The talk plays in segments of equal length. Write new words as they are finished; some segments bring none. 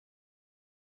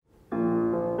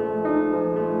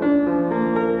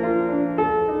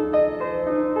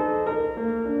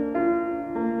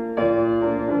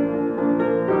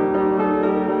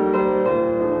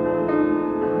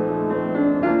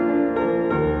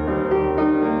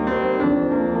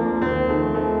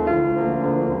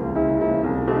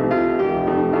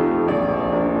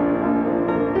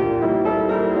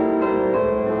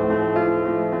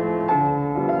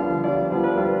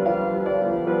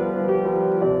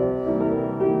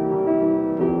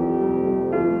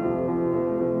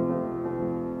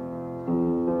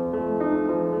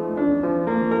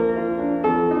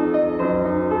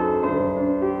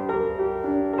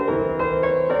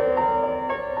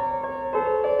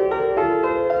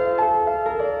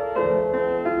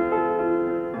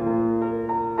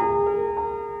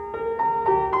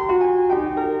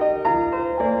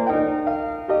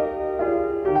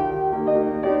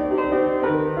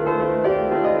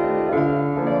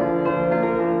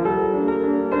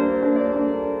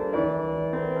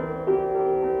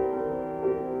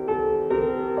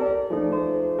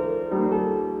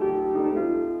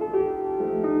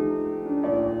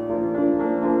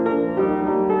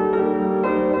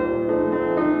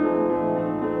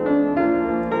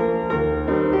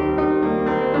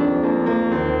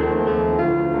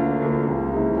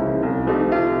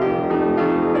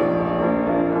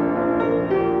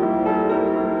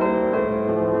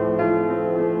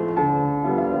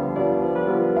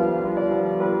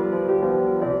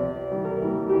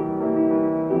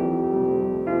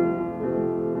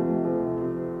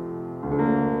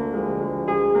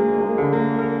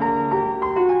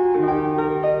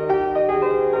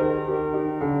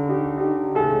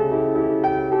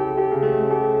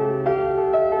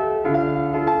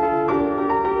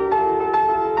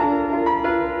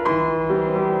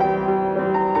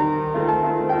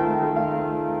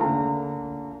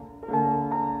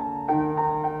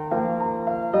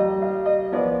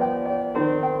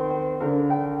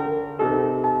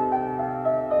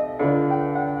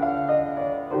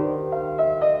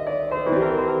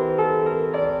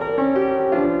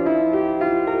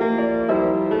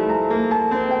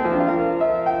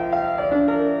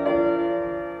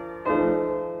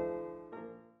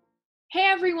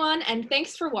and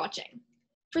thanks for watching.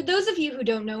 For those of you who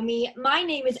don't know me, my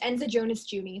name is Enza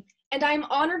Jonas-Juni, and I am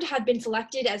honored to have been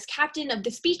selected as captain of the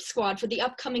speech squad for the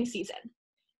upcoming season.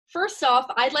 First off,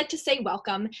 I'd like to say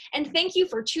welcome and thank you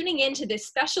for tuning in to this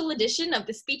special edition of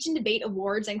the Speech and Debate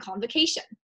Awards and Convocation.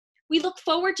 We look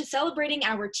forward to celebrating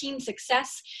our team's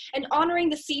success and honoring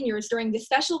the seniors during this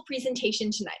special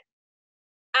presentation tonight.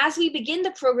 As we begin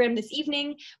the program this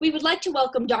evening, we would like to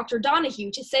welcome Dr.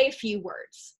 Donahue to say a few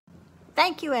words.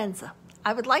 Thank you, Enza.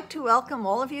 I would like to welcome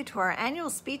all of you to our annual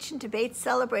Speech and Debate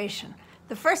celebration,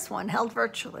 the first one held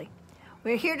virtually.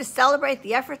 We're here to celebrate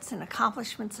the efforts and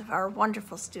accomplishments of our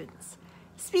wonderful students.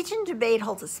 Speech and Debate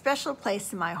holds a special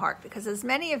place in my heart because, as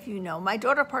many of you know, my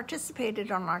daughter participated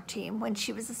on our team when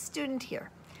she was a student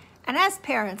here. And as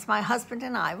parents, my husband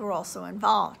and I were also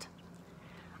involved.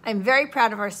 I'm very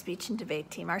proud of our Speech and Debate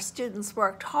team. Our students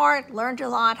worked hard, learned a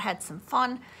lot, had some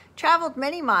fun, traveled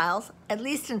many miles, at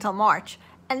least until March,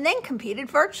 and then competed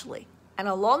virtually. And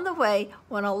along the way,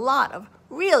 won a lot of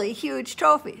really huge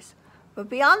trophies. But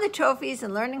beyond the trophies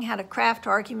and learning how to craft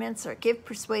arguments or give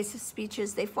persuasive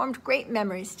speeches, they formed great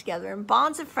memories together and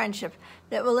bonds of friendship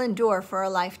that will endure for a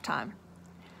lifetime.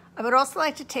 I would also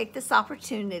like to take this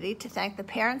opportunity to thank the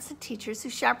parents and teachers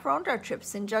who chaperoned our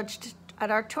trips and judged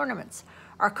at our tournaments,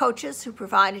 our coaches who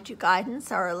provided you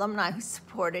guidance, our alumni who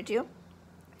supported you,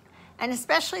 and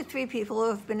especially three people who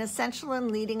have been essential in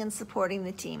leading and supporting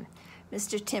the team: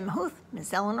 Mr. Tim Huth,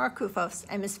 Ms. Eleanor Kufos,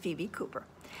 and Ms. Phoebe Cooper.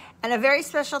 And a very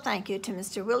special thank you to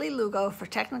Mr. Willie Lugo for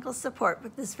technical support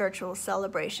with this virtual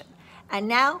celebration. And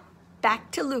now,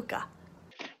 back to Luca.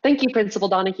 Thank you, Principal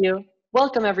Donahue.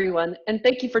 Welcome, everyone, and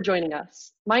thank you for joining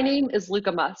us. My name is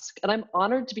Luca Musk, and I'm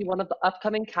honored to be one of the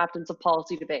upcoming captains of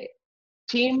Policy Debate.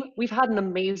 Team, we've had an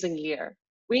amazing year.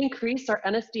 We increased our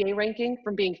NSDA ranking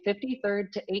from being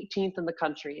 53rd to 18th in the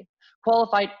country,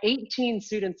 qualified 18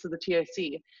 students to the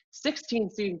TOC, 16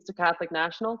 students to Catholic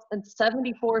Nationals, and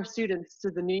 74 students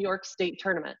to the New York State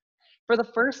Tournament. For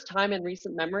the first time in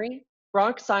recent memory,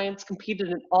 Bronx Science competed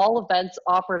in all events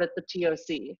offered at the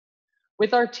TOC.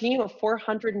 With our team of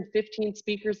 415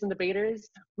 speakers and debaters,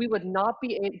 we would not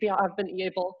have been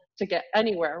able to get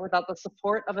anywhere without the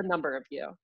support of a number of you.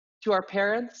 To our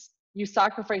parents, you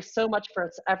sacrifice so much for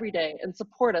us every day and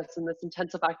support us in this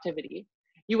intensive activity.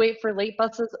 You wait for late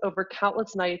buses over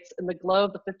countless nights in the glow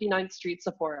of the 59th Street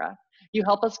Sephora. You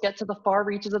help us get to the far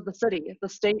reaches of the city, the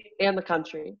state, and the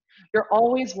country. You're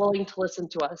always willing to listen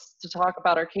to us, to talk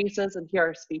about our cases and hear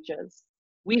our speeches.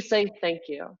 We say thank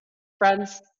you.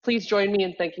 Friends, please join me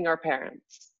in thanking our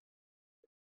parents.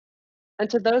 And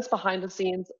to those behind the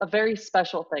scenes, a very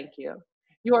special thank you.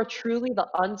 You are truly the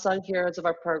unsung heroes of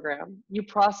our program. You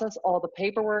process all the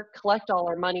paperwork, collect all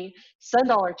our money,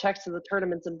 send all our checks to the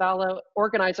tournaments in Ballo,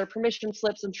 organize our permission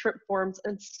slips and trip forms,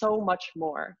 and so much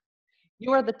more.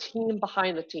 You are the team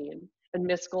behind the team. And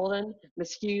Miss Golden,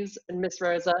 Miss Hughes, and Miss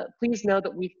Rosa, please know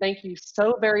that we thank you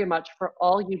so very much for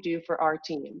all you do for our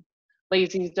team.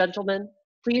 Ladies and gentlemen,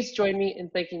 please join me in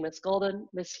thanking Miss Golden,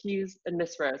 Miss Hughes, and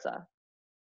Miss Rosa.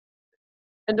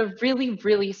 And a really,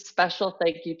 really special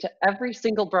thank you to every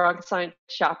single Bronx Science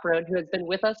chaperone who has been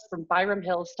with us from Byram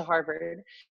Hills to Harvard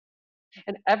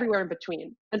and everywhere in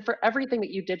between, and for everything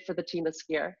that you did for the team this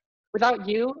year. Without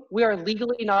you, we are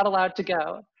legally not allowed to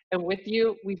go, and with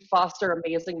you, we foster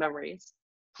amazing memories.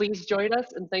 Please join us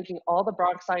in thanking all the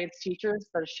Bronx Science teachers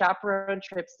that have chaperoned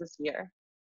trips this year.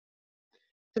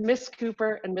 To Miss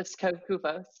Cooper and Miss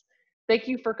Kufos, thank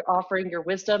you for offering your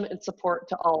wisdom and support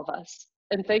to all of us.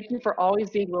 And thank you for always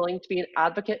being willing to be an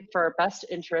advocate for our best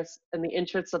interests and the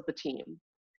interests of the team.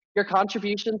 Your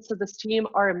contributions to this team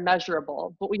are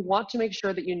immeasurable, but we want to make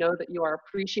sure that you know that you are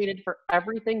appreciated for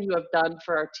everything you have done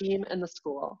for our team and the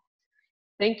school.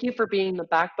 Thank you for being the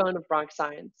backbone of Bronx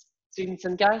Science. Students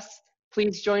and guests,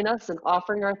 please join us in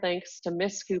offering our thanks to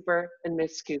Miss Cooper and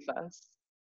Miss Kufos.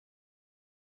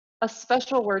 A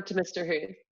special word to Mr.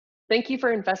 Huth. Thank you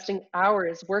for investing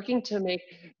hours working to make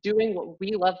doing what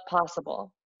we love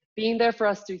possible, being there for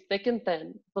us through thick and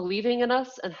thin, believing in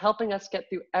us and helping us get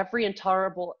through every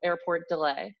intolerable airport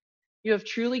delay. You have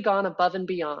truly gone above and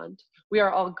beyond. We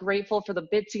are all grateful for the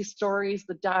bitsy stories,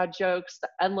 the dad jokes, the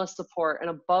endless support, and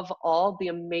above all, the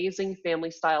amazing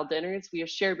family-style dinners we have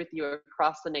shared with you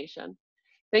across the nation.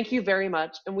 Thank you very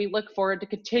much, and we look forward to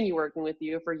continue working with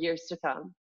you for years to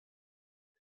come.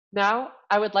 Now,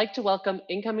 I would like to welcome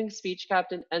incoming speech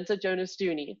captain Enza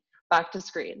Jonas-Juni back to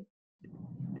screen.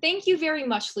 Thank you very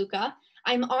much, Luca.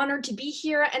 I'm honored to be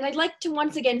here, and I'd like to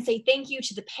once again say thank you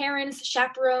to the parents,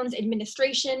 chaperones,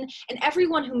 administration, and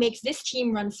everyone who makes this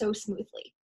team run so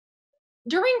smoothly.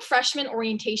 During freshman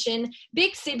orientation,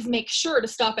 Big Sibs make sure to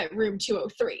stop at room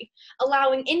 203,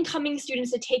 allowing incoming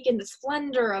students to take in the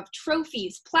splendor of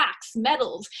trophies, plaques,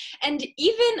 medals, and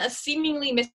even a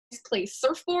seemingly misplaced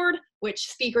surfboard,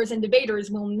 which speakers and debaters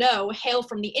will know hail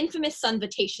from the infamous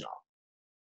Sunvitational.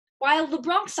 While the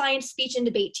Bronx Science Speech and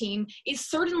Debate Team is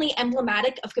certainly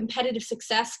emblematic of competitive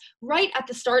success right at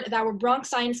the start of our Bronx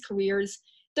Science careers,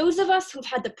 those of us who've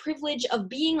had the privilege of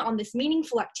being on this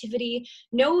meaningful activity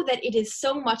know that it is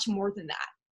so much more than that.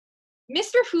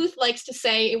 Mr. Huth likes to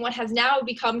say, in what has now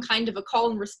become kind of a call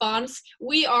and response,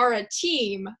 we are a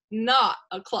team, not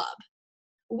a club.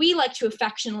 We like to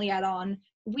affectionately add on,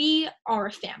 we are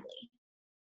a family.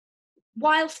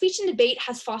 While speech and debate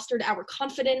has fostered our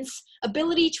confidence,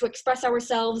 ability to express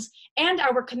ourselves, and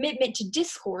our commitment to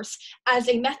discourse as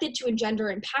a method to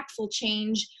engender impactful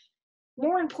change,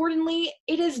 more importantly,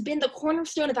 it has been the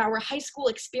cornerstone of our high school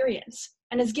experience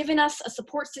and has given us a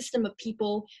support system of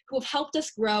people who have helped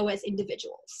us grow as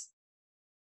individuals.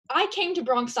 I came to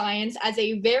Bronx Science as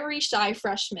a very shy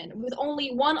freshman with only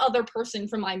one other person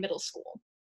from my middle school.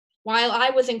 While I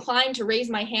was inclined to raise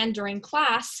my hand during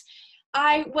class,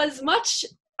 I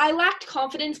lacked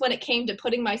confidence when it came to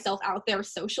putting myself out there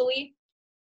socially.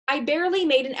 I barely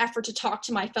made an effort to talk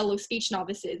to my fellow speech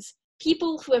novices,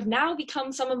 people who have now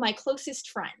become some of my closest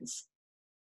friends.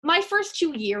 My first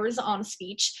 2 years on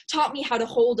speech taught me how to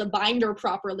hold a binder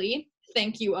properly,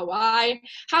 thank you OI,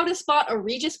 how to spot a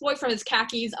Regis boy from his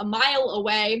khakis a mile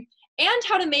away, and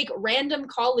how to make random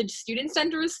college student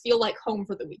centers feel like home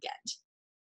for the weekend.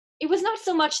 It was not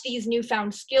so much these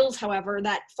newfound skills, however,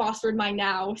 that fostered my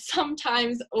now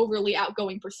sometimes overly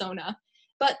outgoing persona,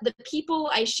 but the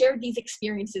people I shared these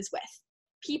experiences with.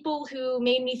 People who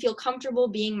made me feel comfortable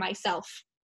being myself.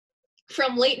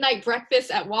 From late night breakfasts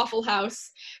at Waffle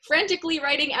House, frantically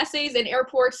writing essays in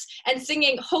airports, and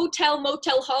singing Hotel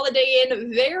Motel Holiday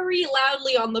Inn very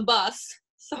loudly on the bus.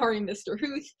 Sorry, Mr.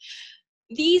 Huth.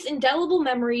 These indelible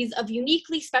memories of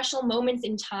uniquely special moments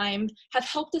in time have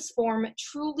helped us form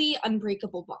truly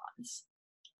unbreakable bonds.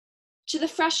 To the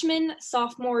freshmen,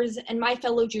 sophomores, and my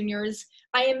fellow juniors,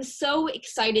 I am so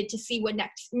excited to see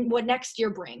what next year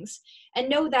brings, and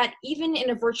know that even in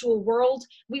a virtual world,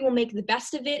 we will make the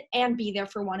best of it and be there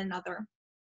for one another.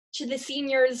 To the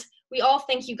seniors, we all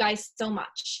thank you guys so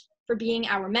much for being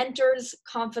our mentors,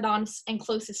 confidants, and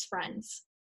closest friends.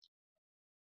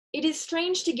 It is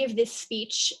strange to give this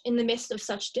speech in the midst of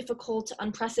such difficult,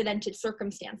 unprecedented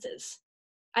circumstances.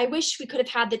 I wish we could have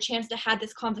had the chance to have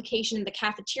this convocation in the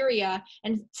cafeteria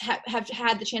and have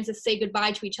had the chance to say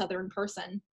goodbye to each other in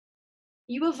person.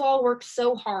 You have all worked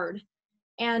so hard,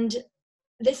 and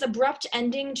this abrupt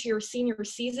ending to your senior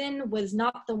season was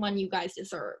not the one you guys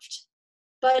deserved.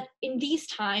 But in these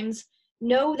times,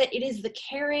 know that it is the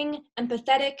caring,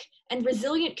 empathetic, and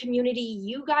resilient community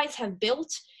you guys have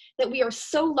built that we are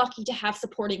so lucky to have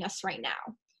supporting us right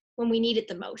now, when we need it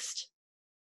the most.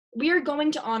 We are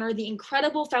going to honor the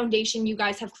incredible foundation you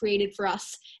guys have created for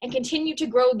us and continue to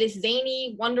grow this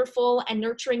zany, wonderful, and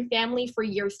nurturing family for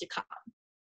years to come.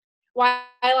 While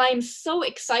I am so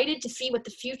excited to see what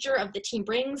the future of the team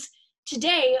brings,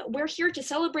 today we're here to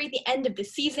celebrate the end of the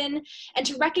season and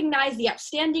to recognize the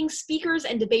outstanding speakers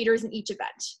and debaters in each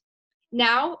event.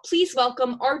 Now, please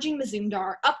welcome Arjun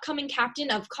Mazumdar, upcoming Captain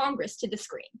of Congress, to the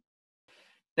screen.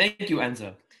 Thank you,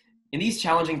 Enza. In these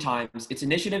challenging times, it's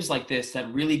initiatives like this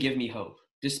that really give me hope.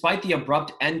 Despite the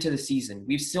abrupt end to the season,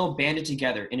 we've still banded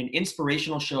together in an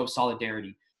inspirational show of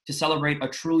solidarity to celebrate a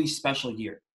truly special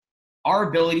year. Our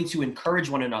ability to encourage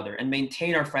one another and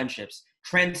maintain our friendships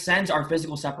transcends our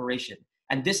physical separation,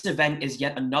 and this event is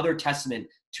yet another testament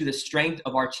to the strength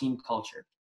of our team culture.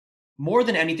 More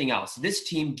than anything else, this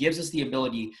team gives us the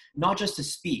ability not just to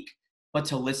speak, but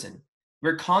to listen.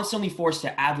 We're constantly forced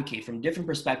to advocate from different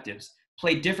perspectives,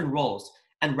 play different roles,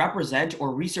 and represent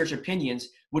or research opinions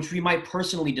which we might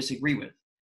personally disagree with.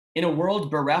 In a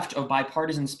world bereft of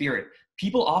bipartisan spirit,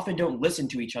 people often don't listen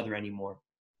to each other anymore.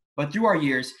 But through our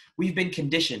years, we've been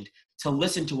conditioned to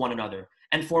listen to one another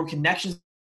and form connections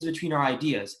between our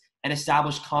ideas and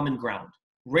establish common ground.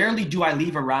 Rarely do I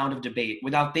leave a round of debate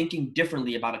without thinking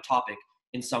differently about a topic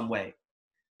in some way.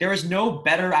 There is no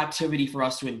better activity for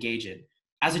us to engage in.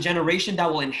 As a generation that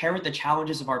will inherit the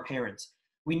challenges of our parents,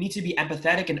 we need to be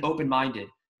empathetic and open-minded,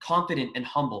 confident and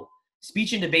humble.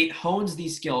 Speech and debate hones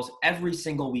these skills every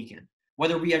single weekend.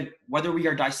 Whether we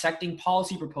are dissecting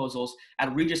policy proposals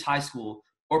at Regis High School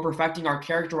or perfecting our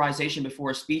characterization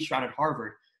before a speech round at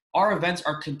Harvard, our events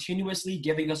are continuously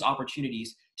giving us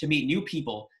opportunities to meet new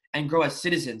people and grow as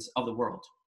citizens of the world.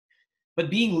 But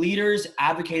being leaders,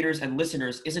 advocators, and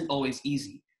listeners isn't always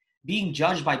easy. Being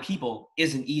judged by people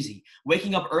isn't easy.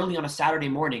 Waking up early on a Saturday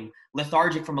morning,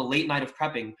 lethargic from a late night of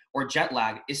prepping or jet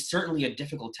lag, is certainly a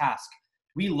difficult task.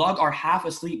 We lug our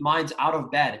half-asleep minds out of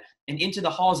bed and into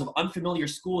the halls of unfamiliar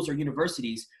schools or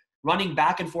universities, running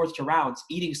back and forth to rounds,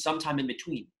 eating sometime in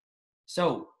between.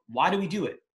 So, why do we do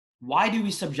it? Why do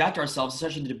we subject ourselves to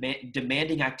such a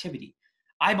demanding activity?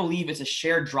 I believe it's a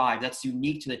shared drive that's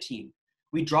unique to the team.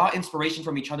 We draw inspiration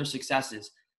from each other's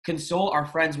successes, console our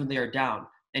friends when they are down,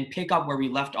 and pick up where we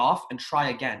left off and try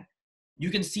again.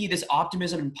 You can see this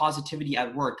optimism and positivity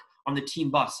at work on the team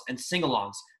bus and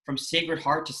sing-alongs from Sacred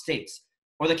Heart to States,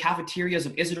 or the cafeterias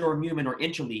of Isidore Newman or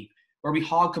Interleague, where we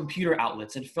hog computer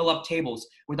outlets and fill up tables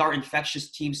with our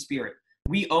infectious team spirit.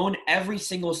 We own every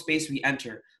single space we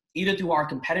enter, either through our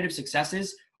competitive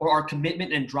successes or our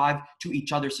commitment and drive to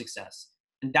each other's success.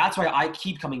 And that's why I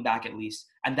keep coming back at least,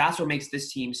 and that's what makes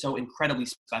this team so incredibly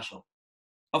special.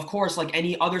 Of course, like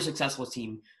any other successful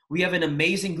team, we have an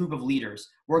amazing group of leaders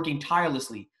working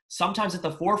tirelessly, sometimes at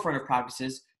the forefront of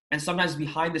practices and sometimes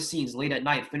behind the scenes late at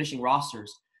night finishing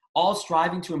rosters, all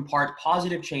striving to impart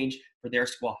positive change for their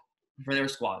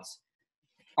squads.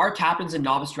 Our captains and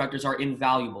novice directors are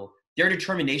invaluable. Their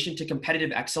determination to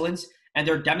competitive excellence and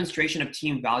their demonstration of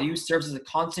team values serves as a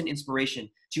constant inspiration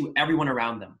to everyone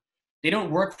around them. They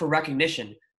don't work for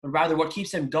recognition, but rather what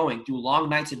keeps them going through long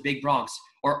nights at Big Bronx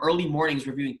or early mornings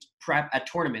reviewing prep at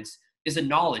tournaments is the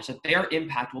knowledge that their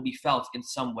impact will be felt in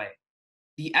some way.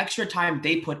 The extra time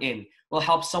they put in will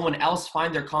help someone else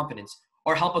find their confidence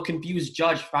or help a confused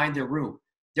judge find their room.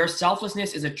 Their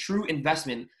selflessness is a true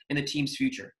investment in the team's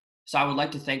future, so I would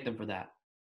like to thank them for that.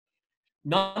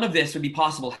 None of this would be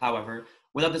possible, however,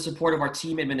 without the support of our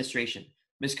team administration.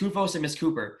 Ms. Kufos and Ms.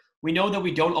 Cooper, we know that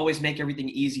we don't always make everything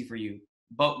easy for you,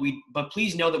 but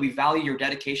please know that we value your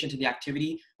dedication to the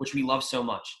activity which we love so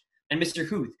much. And Mr.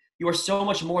 Huth, you are so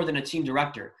much more than a team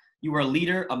director. You are a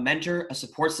leader, a mentor, a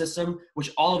support system,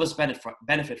 which all of us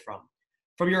benefit from.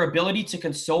 From your ability to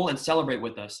console and celebrate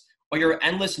with us, or your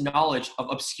endless knowledge of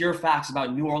obscure facts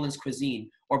about New Orleans cuisine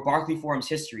or Barclay Forum's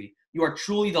history, you are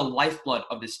truly the lifeblood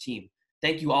of this team.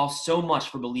 Thank you all so much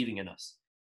for believing in us.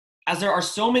 As there are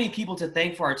so many people to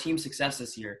thank for our team's success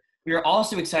this year, we are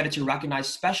also excited to recognize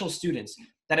special students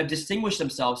that have distinguished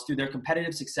themselves through their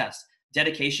competitive success,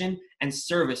 dedication, and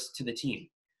service to the team.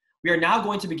 We are now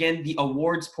going to begin the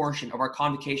awards portion of our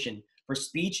convocation for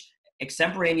speech,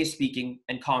 extemporaneous speaking,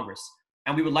 and Congress,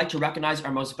 and we would like to recognize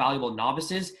our most valuable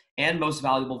novices and most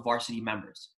valuable varsity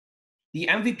members. The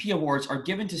MVP awards are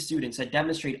given to students that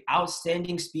demonstrate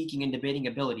outstanding speaking and debating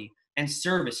ability and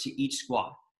service to each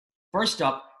squad. First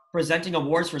up, presenting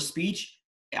awards for speech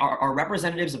are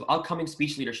representatives of upcoming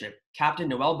speech leadership, Captain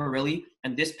Noelle Barilli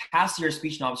and this past year's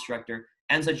speech novice director,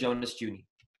 Enza Jonas Juni.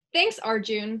 Thanks,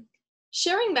 Arjun.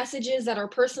 Sharing messages that are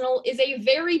personal is a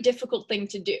very difficult thing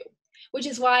to do, which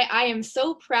is why I am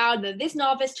so proud that this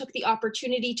novice took the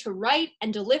opportunity to write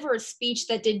and deliver a speech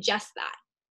that did just that.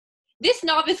 This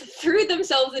novice threw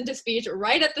themselves into speech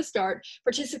right at the start,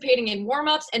 participating in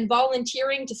warm-ups and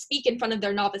volunteering to speak in front of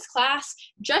their novice class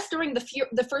just during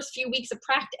the first few weeks of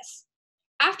practice.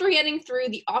 After getting through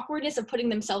the awkwardness of putting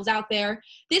themselves out there,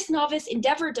 this novice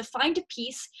endeavored to find a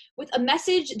piece with a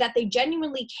message that they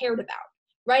genuinely cared about,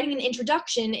 writing an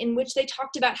introduction in which they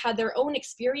talked about how their own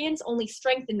experience only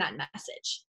strengthened that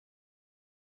message.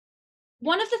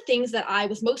 One of the things that I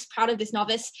was most proud of this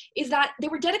novice is that they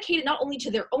were dedicated not only to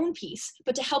their own piece,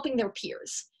 but to helping their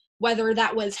peers, whether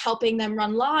that was helping them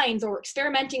run lines or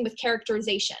experimenting with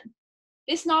characterization.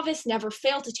 This novice never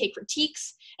failed to take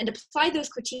critiques and apply those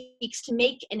critiques to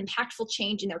make an impactful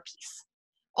change in their piece.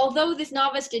 Although this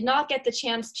novice did not get the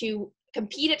chance to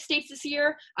compete at states this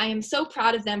year, I am so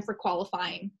proud of them for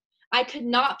qualifying. I could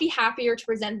not be happier to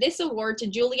present this award to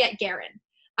Juliet Guerin.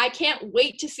 I can't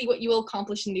wait to see what you will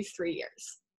accomplish in these 3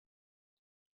 years.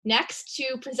 Next,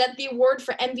 to present the award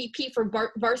for MVP for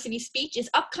varsity speech is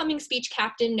upcoming speech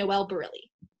captain Noelle Barilli.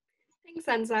 Thanks,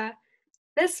 Enza.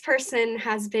 This person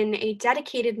has been a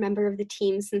dedicated member of the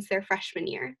team since their freshman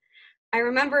year. I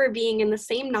remember being in the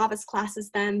same novice class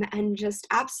as them and just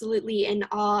absolutely in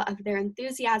awe of their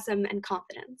enthusiasm and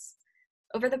confidence.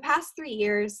 Over the past 3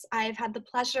 years, I've had the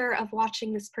pleasure of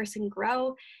watching this person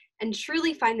grow and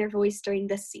truly find their voice during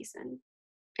this season.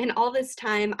 In all this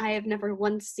time, I have never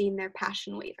once seen their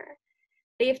passion waver.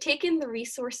 They have taken the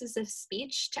resources of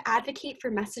speech to advocate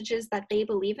for messages that they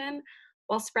believe in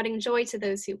while spreading joy to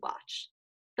those who watch.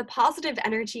 The positive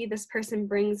energy this person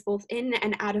brings both in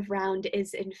and out of round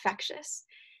is infectious.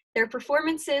 Their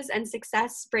performances and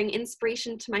success bring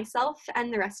inspiration to myself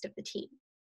and the rest of the team.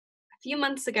 A few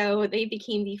months ago, they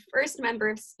became the first member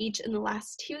of speech in the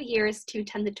last 2 years to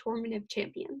attend the Tournament of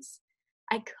Champions.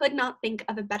 I could not think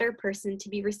of a better person to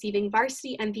be receiving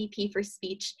varsity MVP for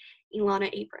speech, Ilana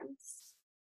Abrams.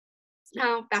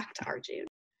 Now back to Arjun.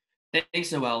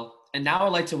 Thanks, Noelle. And now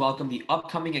I'd like to welcome the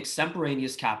upcoming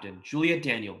extemporaneous captain, Juliet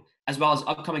Daniel, as well as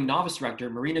upcoming novice director,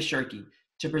 Marina Shirky,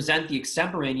 to present the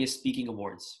extemporaneous speaking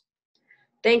awards.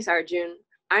 Thanks, Arjun.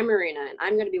 I'm Marina, and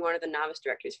I'm going to be one of the novice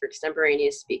directors for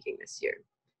extemporaneous speaking this year.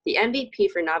 The MVP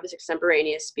for novice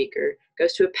extemporaneous speaker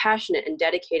goes to a passionate and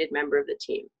dedicated member of the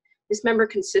team. This member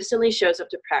consistently shows up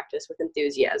to practice with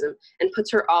enthusiasm and puts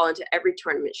her all into every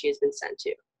tournament she has been sent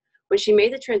to. When she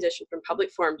made the transition from public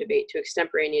forum debate to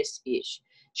extemporaneous speech,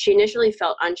 she initially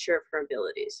felt unsure of her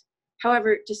abilities.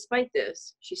 However, despite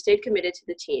this, she stayed committed to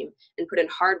the team and put in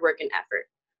hard work and effort.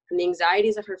 From the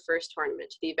anxieties of her first tournament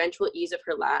to the eventual ease of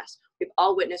her last, we've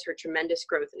all witnessed her tremendous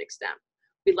growth in extemp.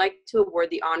 We'd like to award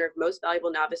the honor of Most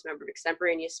Valuable Novice Member of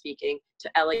Extemporaneous Speaking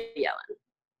to Ella Yellen.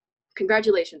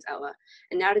 Congratulations, Ella.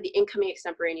 And now to the incoming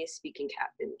extemporaneous speaking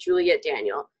captain, Juliet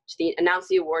Daniel, to announce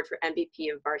the award for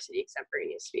MVP of Varsity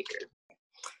Extemporaneous Speaker.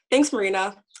 Thanks,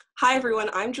 Marina. Hi, everyone.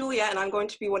 I'm Juliet, and I'm going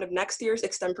to be one of next year's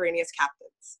extemporaneous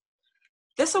captains.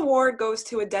 This award goes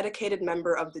to a dedicated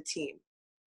member of the team.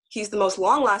 He's the most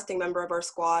long-lasting member of our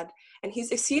squad, and he's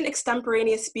seen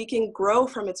extemporaneous speaking grow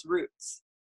from its roots.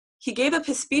 He gave up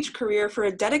his speech career for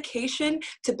a dedication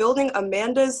to building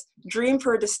Amanda's dream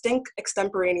for a distinct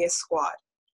extemporaneous squad.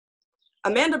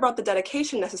 Amanda brought the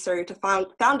dedication necessary to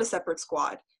found a separate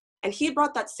squad, and he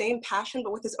brought that same passion,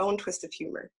 but with his own twist of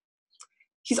humor.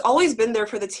 He's always been there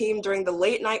for the team during the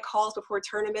late night calls before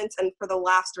tournaments and for the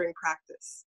laughs during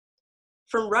practice.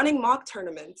 From running mock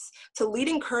tournaments, to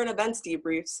leading current events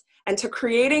debriefs, and to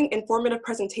creating informative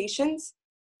presentations,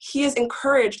 he has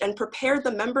encouraged and prepared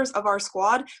the members of our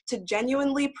squad to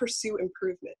genuinely pursue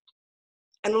improvement.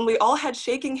 And when we all had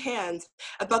shaking hands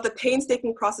about the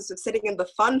painstaking process of sitting in the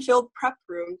fun-filled prep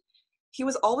room, he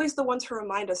was always the one to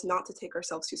remind us not to take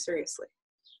ourselves too seriously.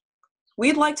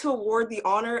 We'd like to award the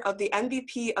honor of the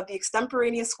MVP of the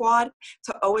extemporaneous squad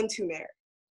to Owen Tumer.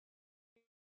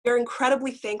 We are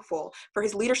incredibly thankful for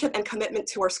his leadership and commitment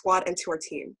to our squad and to our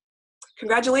team.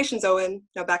 Congratulations, Owen.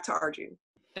 Now back to Arjun.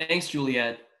 Thanks,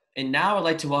 Juliet. And now I'd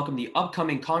like to welcome the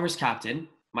upcoming Congress captain,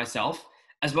 myself,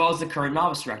 as well as the current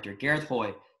novice director, Gareth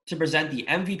Hoy, to present the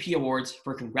MVP awards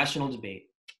for congressional debate.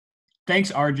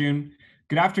 Thanks, Arjun.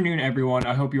 Good afternoon, everyone.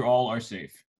 I hope you all are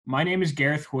safe. My name is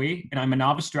Gareth Hoy, and I'm a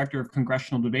novice director of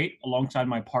congressional debate alongside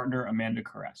my partner, Amanda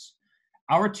Caress.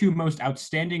 Our two most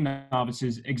outstanding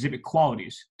novices exhibit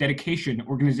qualities, dedication,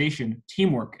 organization,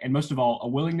 teamwork, and most of all, a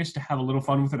willingness to have a little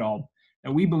fun with it all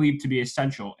that we believe to be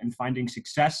essential in finding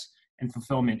success and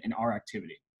fulfillment in our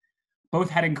activity.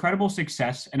 Both had incredible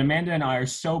success, and Amanda and I are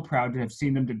so proud to have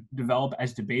seen them develop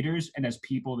as debaters and as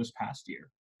people this past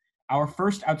year. Our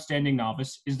first outstanding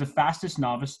novice is the fastest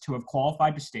novice to have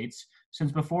qualified to states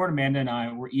since before Amanda and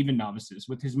I were even novices,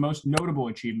 with his most notable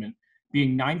achievement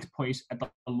being 9th place at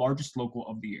the largest local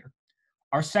of the year.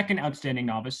 Our second outstanding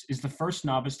novice is the first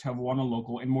novice to have won a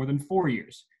local in more than 4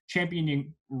 years,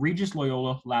 championing Regis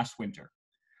Loyola last winter.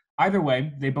 Either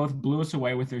way, they both blew us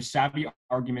away with their savvy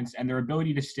arguments and their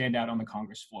ability to stand out on the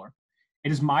Congress floor.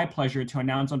 It is my pleasure to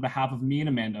announce on behalf of me and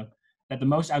Amanda that the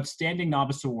most outstanding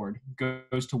novice award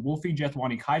goes to Wolfie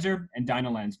Jethwani Kaiser and Dinah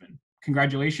Landsman.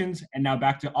 Congratulations, and now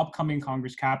back to upcoming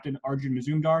Congress captain Arjun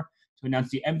Mazumdar to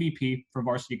announce the MVP for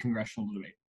varsity congressional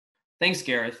debate. Thanks,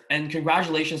 Gareth, and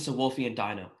congratulations to Wolfie and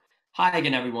Dinah. Hi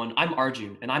again, everyone. I'm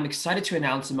Arjun, and I'm excited to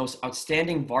announce the most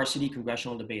outstanding varsity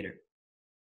congressional debater.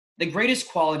 The greatest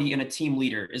quality in a team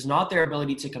leader is not their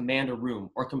ability to command a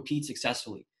room or compete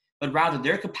successfully, but rather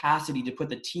their capacity to put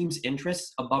the team's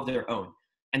interests above their own.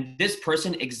 And this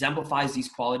person exemplifies these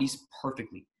qualities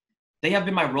perfectly. They have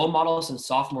been my role model since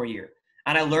sophomore year,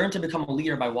 and I learned to become a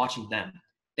leader by watching them.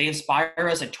 They inspire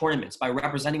us at tournaments by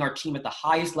representing our team at the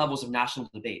highest levels of national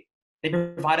debate. They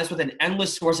provide us with an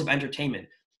endless source of entertainment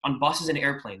on buses and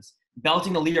airplanes,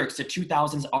 belting the lyrics to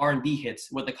 2000s R&B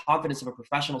hits with the confidence of a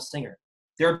professional singer.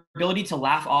 Their ability to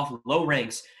laugh off low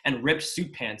ranks and ripped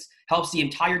suit pants helps the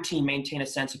entire team maintain a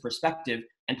sense of perspective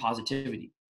and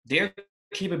positivity. Their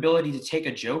capability to take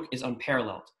a joke is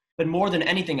unparalleled. But more than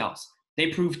anything else,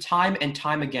 they prove time and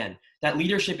time again that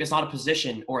leadership is not a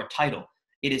position or a title.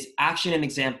 It is action and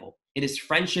example. It is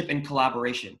friendship and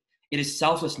collaboration. It is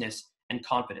selflessness and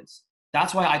confidence.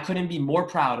 That's why I couldn't be more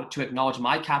proud to acknowledge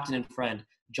my captain and friend,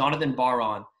 Jonathan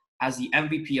Barron, as the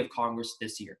MVP of Congress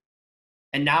this year.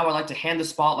 And now I'd like to hand the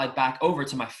spotlight back over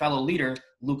to my fellow leader,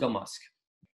 Luca Musk.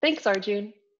 Thanks,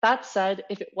 Arjun. That said,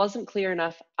 if it wasn't clear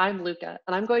enough, I'm Luca,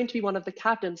 and I'm going to be one of the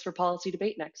captains for policy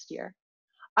debate next year.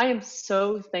 I am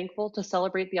so thankful to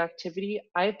celebrate the activity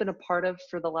I have been a part of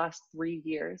for the last 3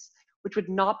 years. which would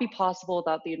not be possible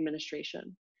without the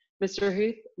administration. Mr.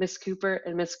 Huth, Ms. Cooper,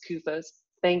 and Ms. Kufos,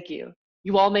 thank you.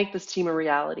 You all make this team a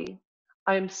reality.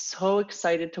 I am so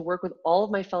excited to work with all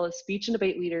of my fellow speech and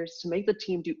debate leaders to make the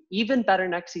team do even better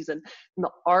next season than the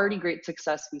already great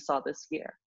success we saw this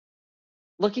year.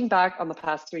 Looking back on the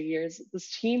past 3 years,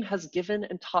 this team has given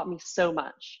and taught me so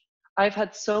much. I've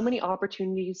had so many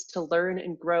opportunities to learn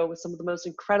and grow with some of the most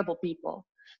incredible people.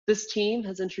 This team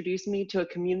has introduced me to a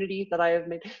community that I have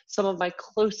made some of my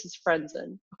closest friends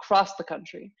in across the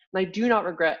country, and I do not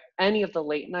regret any of the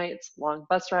late nights, long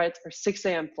bus rides, or 6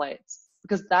 a.m. flights,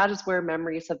 because that is where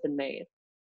memories have been made.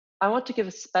 I want to give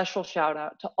a special shout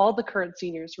out to all the current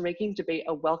seniors for making debate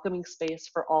a welcoming space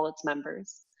for all its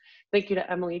members. Thank you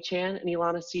to Emily Chan and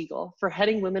Ilana Siegel for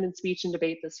heading Women in Speech and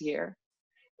Debate this year.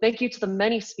 Thank you to the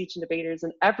many speech and debaters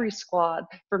in every squad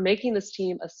for making this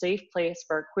team a safe place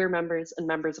for our queer members and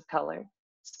members of color.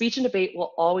 Speech and debate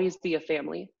will always be a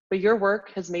family, but your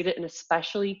work has made it an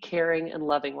especially caring and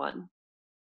loving one.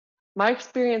 My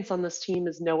experience on this team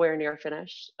is nowhere near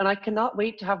finished, and I cannot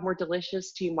wait to have more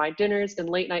delicious team-wide dinners and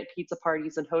late-night pizza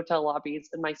parties in hotel lobbies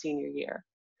in my senior year.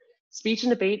 Speech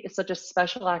and debate is such a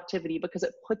special activity because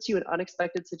it puts you in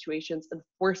unexpected situations and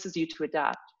forces you to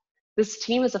adapt. This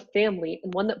team is a family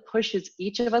and one that pushes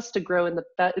each of us to grow into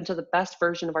the best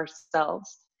version of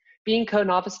ourselves. Being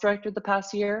co-novice director the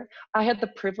past year, I had the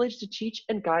privilege to teach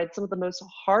and guide some of the most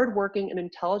hardworking and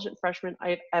intelligent freshmen I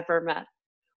have ever met.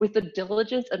 With the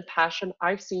diligence and passion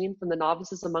I've seen from the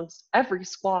novices amongst every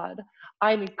squad,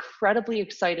 I am incredibly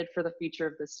excited for the future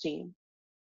of this team.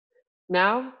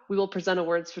 Now, we will present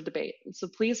awards for debate, so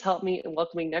please help me in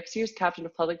welcoming next year's Captain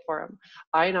of Public Forum,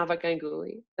 Ayanava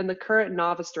Ganguly, and the current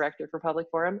Novice Director for Public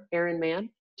Forum, Erin Mann,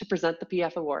 to present the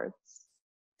PF Awards.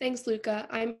 Thanks, Luca.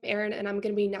 I'm Erin, and I'm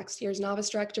going to be next year's Novice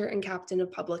Director and Captain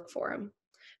of Public Forum.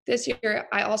 This year,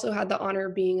 I also had the honor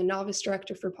of being a Novice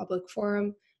Director for Public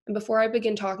Forum, and before I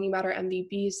begin talking about our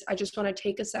MVPs, I just want to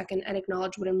take a second and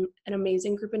acknowledge what an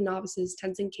amazing group of novices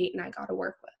Tenzin, Kate, and I got to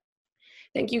work with.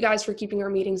 Thank you guys for keeping our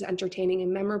meetings entertaining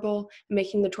and memorable and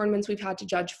making the tournaments we've had to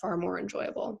judge far more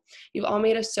enjoyable. You've all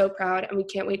made us so proud, and we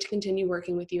can't wait to continue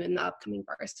working with you in the upcoming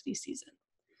varsity season.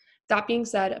 That being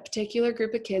said, a particular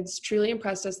group of kids truly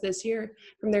impressed us this year,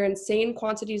 from their insane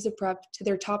quantities of prep to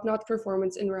their top-notch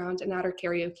performance in round and at our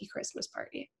karaoke Christmas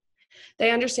party.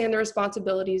 They understand the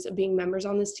responsibilities of being members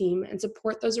on this team and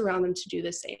support those around them to do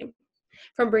the same.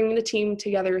 From bringing the team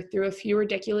together through a few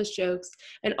ridiculous jokes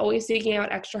and always seeking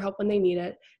out extra help when they need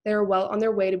it, they are well on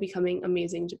their way to becoming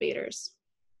amazing debaters.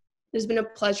 It has been a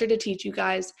pleasure to teach you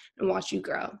guys and watch you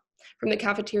grow. From the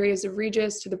cafeterias of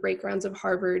Regis to the break grounds of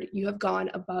Harvard, you have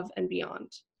gone above and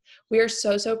beyond. We are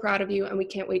so proud of you, and we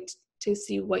can't wait to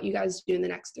see what you guys do in the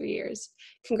next 3 years.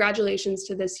 Congratulations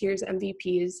to this year's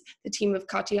MVPs, the team of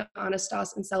Katya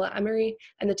Anastas and Stella Emery,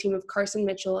 and the team of Carson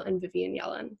Mitchell and Vivian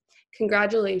Yellen.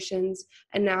 Congratulations,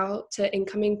 and now to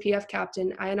incoming PF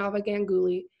captain Ayanava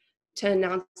Ganguly to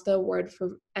announce the award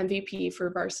for MVP for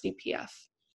Varsity PF.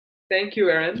 Thank you,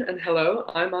 Erin, and hello,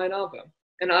 I'm Ayanava,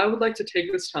 and I would like to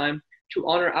take this time to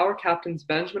honor our captains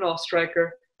Benjamin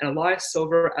Ostreicher and Elias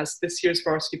Silver as this year's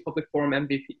Varsity Public Forum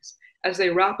MVPs, as they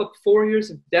wrap up 4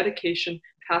 years of dedication,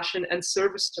 passion, and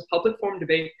service to public forum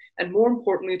debate, and more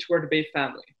importantly, to our debate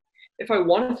family. If I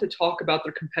wanted to talk about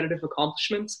their competitive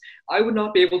accomplishments, I would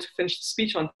not be able to finish the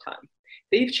speech on time.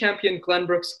 They've championed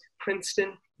Glenbrook's,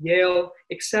 Princeton, Yale,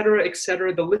 etc.,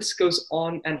 the list goes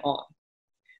on and on.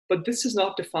 But this does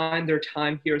not define their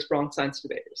time here as Bronx Science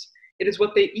debaters. It is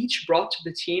what they each brought to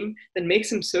the team that makes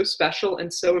them so special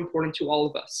and so important to all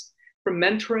of us. From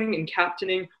mentoring and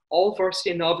captaining all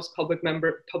varsity and novice public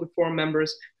forum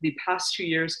members the past 2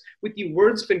 years with the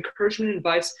words of encouragement and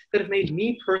advice that have made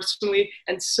me personally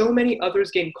and so many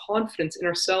others gain confidence in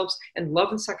ourselves and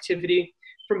love this activity.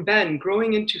 From Ben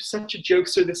growing into such a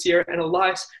jokester this year, and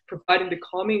Elias providing the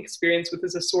calming experience with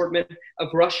his assortment of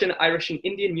Russian, Irish, and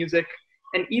Indian music,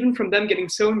 and even from them getting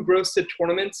so engrossed at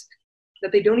tournaments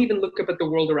that they don't even look up at the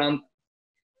world around them.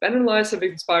 Ben and Elias have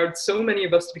inspired so many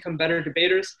of us to become better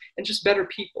debaters and just better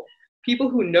people. People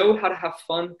who know how to have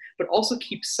fun, but also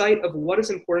keep sight of what is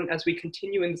important as we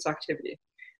continue in this activity.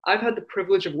 I've had the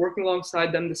privilege of working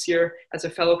alongside them this year as a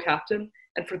fellow captain,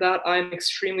 and for that I am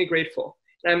extremely grateful.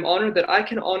 And I'm honored that I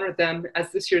can honor them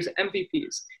as this year's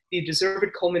MVPs, the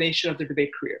deserved culmination of their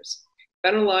debate careers.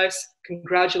 Ben and Elias,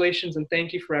 congratulations and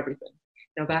thank you for everything.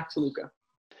 Now back to Luca.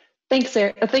 Thanks,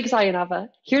 Ayanava.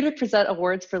 Here to present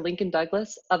awards for Lincoln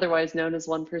Douglas, otherwise known as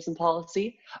one-person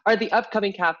policy, are the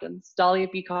upcoming captains, Dahlia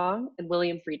B. Kong and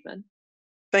William Friedman.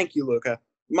 Thank you, Luca.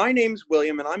 My name's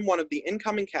William, and I'm one of the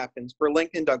incoming captains for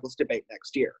Lincoln Douglas debate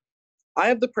next year. I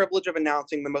have the privilege of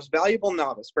announcing the most valuable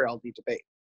novice for LD debate.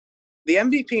 The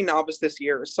MVP novice this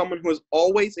year is someone who is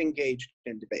always engaged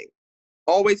in debate,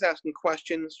 always asking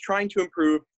questions, trying to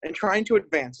improve, and trying to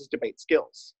advance his debate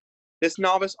skills. This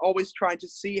novice always tried to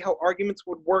see how arguments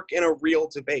would work in a real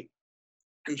debate,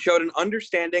 and showed an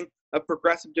understanding of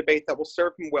progressive debate that will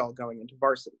serve him well going into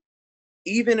varsity.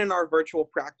 Even in our virtual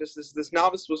practices, this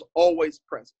novice was always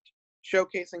present,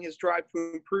 showcasing his drive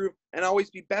to improve and always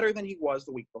be better than he was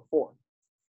the week before.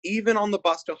 Even on the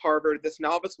bus to Harvard, this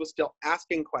novice was still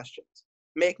asking questions,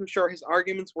 making sure his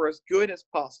arguments were as good as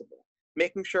possible,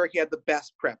 making sure he had the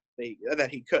best prep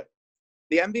that he could.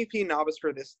 The MVP novice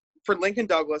for Lincoln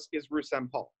Douglas is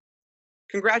Rusem Paul.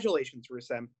 Congratulations,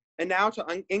 Rusem. And now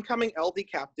to incoming LD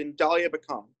captain Dahlia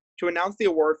Bacon to announce the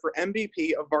award for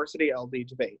MVP of Varsity LD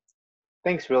Debate.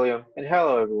 Thanks, William, and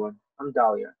hello, everyone. I'm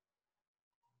Dahlia.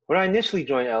 When I initially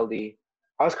joined LD,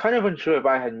 I was kind of unsure if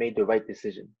I had made the right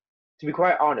decision. To be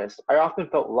quite honest, I often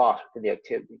felt lost within the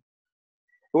activity.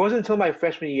 It wasn't until my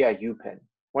freshman year at UPenn,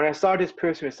 when I saw this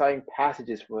person reciting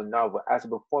passages from a novel as a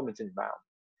performance in round,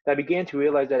 that I began to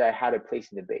realize that I had a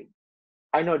place in debate.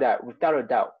 I know that, without a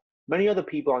doubt, many other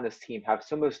people on this team have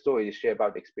similar stories to share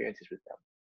about the experiences with them.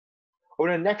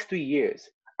 Over the next 3 years,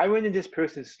 I witnessed this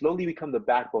person slowly become the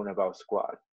backbone of our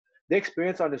squad. Their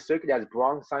experience on the circuit as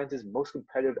Bronx Science's most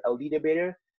competitive LD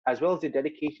debater, as well as their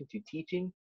dedication to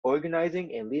teaching,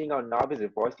 organizing, and leading our novice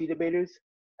and varsity debaters,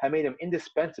 have made them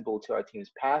indispensable to our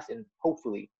team's past and,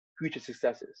 hopefully, future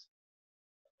successes.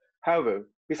 However,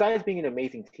 besides being an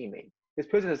amazing teammate, this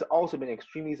person has also been an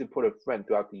extremely supportive friend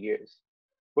throughout the years.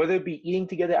 Whether it be eating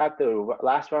together at the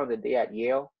last round of the day at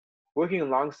Yale, working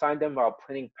alongside them while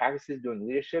planning practices during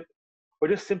leadership, or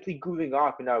just simply goofing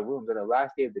off in our rooms on the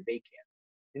last day of debate camp.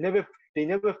 They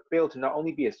never fail to not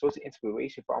only be a source of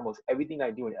inspiration for almost everything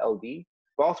I do in LD,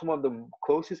 but also one of the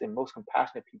closest and most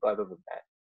compassionate people I've ever met.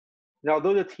 And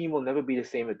although the team will never be the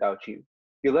same without you,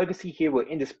 your legacy here will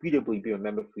indisputably be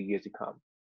remembered for years to come.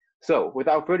 So,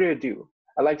 without further ado,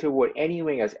 I'd like to award Annie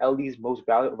Wing as LD's most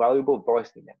valuable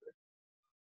varsity member.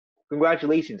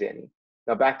 Congratulations, Annie.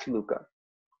 Now back to Luca.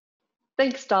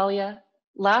 Thanks, Dahlia.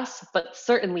 Last, but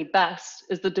certainly best,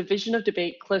 is the division of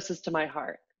debate closest to my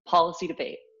heart, policy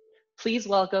debate. Please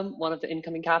welcome one of the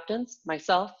incoming captains,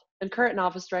 myself, and current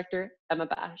novice director, Emma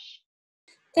Bash.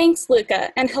 Thanks,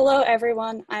 Luca, and hello,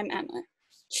 everyone. I'm Emma.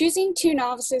 Choosing 2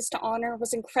 novices to honor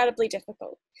was incredibly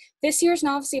difficult. This year's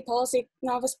novice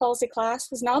policy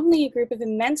class was not only a group of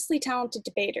immensely talented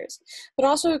debaters, but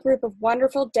also a group of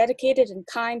wonderful, dedicated, and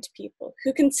kind people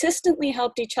who consistently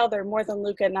helped each other more than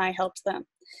Luca and I helped them.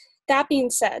 That being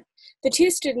said, the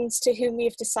 2 students to whom we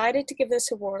have decided to give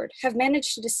this award have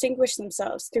managed to distinguish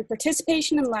themselves through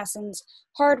participation in lessons,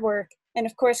 hard work, and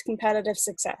of course, competitive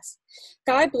success.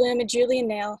 Guy Bloom and Julian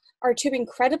Nail are 2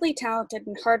 incredibly talented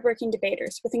and hardworking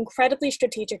debaters with incredibly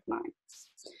strategic minds.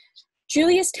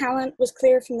 Julia's talent was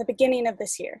clear from the beginning of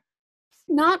this year,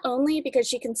 not only because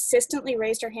she consistently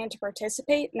raised her hand to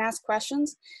participate and ask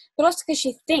questions, but also because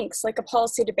she thinks like a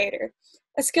policy debater,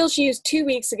 a skill she used 2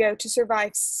 weeks ago to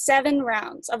survive 7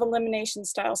 rounds of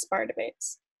elimination-style spar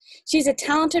debates. She's a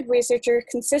talented researcher,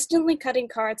 consistently cutting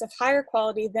cards of higher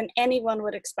quality than anyone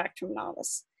would expect from a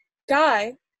novice.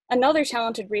 Guy, another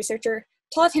talented researcher,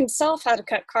 taught himself how to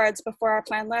cut cards before our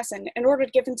planned lesson in order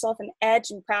to give himself an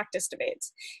edge in practice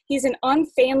debates. He's an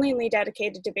unfailingly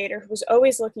dedicated debater who was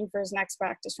always looking for his next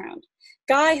practice round.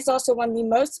 Guy has also won the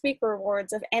most speaker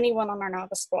awards of anyone on our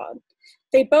novice squad.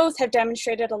 They both have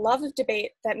demonstrated a love of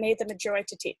debate that made them a joy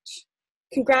to teach.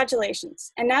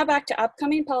 Congratulations. And now back to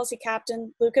upcoming policy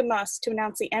captain, Luca Musk, to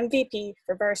announce the MVP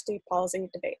for varsity policy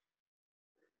debate.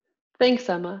 Thanks,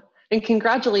 Emma. And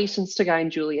congratulations to Guy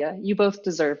and Julia. You both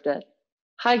deserved it.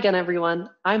 Hi again, everyone.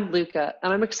 I'm Luca,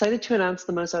 and I'm excited to announce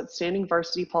the most outstanding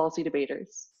varsity policy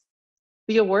debaters.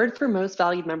 The award for most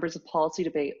valued members of policy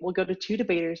debate will go to 2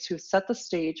 debaters who have set the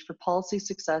stage for policy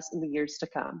success in the years to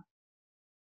come.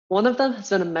 One of them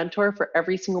has been a mentor for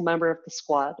every single member of the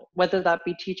squad, whether that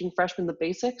be teaching freshmen the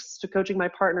basics to coaching my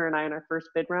partner and I in our first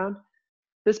bid round.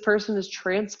 This person has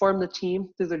transformed the team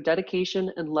through their dedication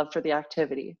and love for the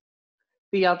activity.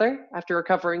 The other, after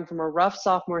recovering from a rough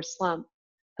sophomore slump,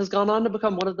 has gone on to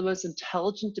become one of the most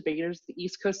intelligent debaters the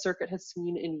East Coast Circuit has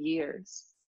seen in years.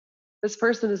 This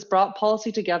person has brought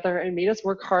policy together and made us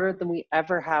work harder than we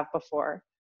ever have before,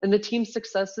 and the team's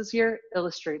success this year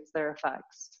illustrates their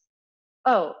effects.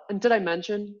 Oh, and did I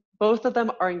mention, both of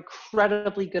them are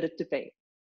incredibly good at debate.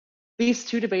 These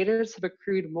 2 debaters have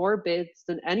accrued more bids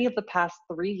than any of the past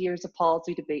 3 years of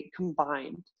policy debate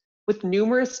combined, with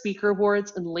numerous speaker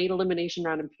awards and late elimination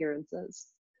round appearances.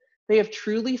 They have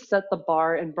truly set the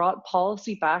bar and brought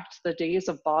policy back to the days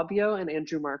of Bobbio and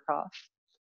Andrew Markoff.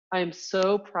 I am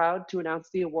so proud to announce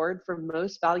the award for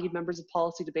Most Valued Members of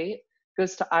Policy Debate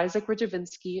goes to Isaac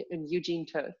Rajavinsky and Eugene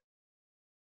Toth.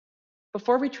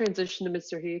 Before we transition to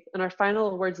Mr. Heath and our final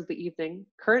awards of the evening,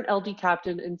 current LD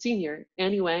captain and senior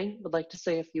Annie Wang would like to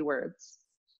say a few words.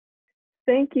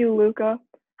 Thank you, Luca.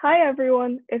 Hi,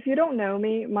 everyone. If you don't know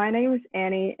me, my name is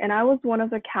Annie, and I was one of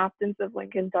the captains of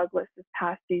Lincoln Douglas this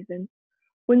past season.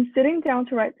 When sitting down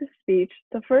to write the speech,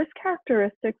 the first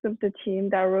characteristics of the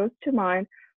team that rose to mind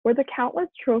were the countless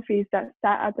trophies that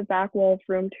sat at the back wall of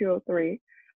room 203.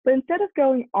 But instead of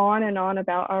going on and on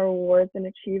about our awards and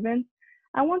achievements,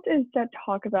 I want to instead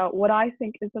talk about what I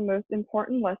think is the most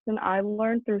important lesson I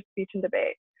learned through speech and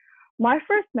debate. My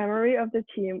first memory of the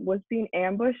team was being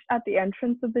ambushed at the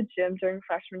entrance of the gym during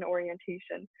freshman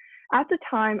orientation. At the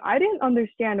time, I didn't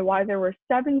understand why there were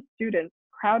 7 students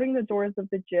crowding the doors of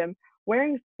the gym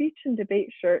wearing a speech and debate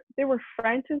shirt. They were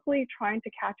frantically trying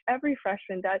to catch every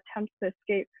freshman that attempts to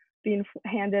escape being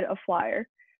handed a flyer.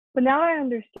 But now I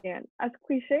understand. As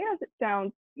cliche as it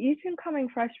sounds, each incoming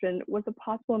freshman was a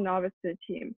possible novice to the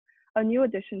team, a new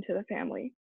addition to the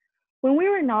family. When we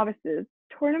were novices,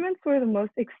 tournaments were the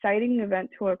most exciting event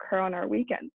to occur on our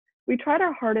weekends. We tried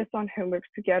our hardest on homework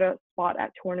to get a spot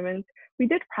at tournaments. We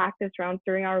did practice rounds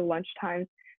during our lunch times,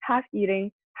 half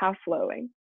eating, half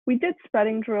flowing. We did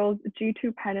spreading drills,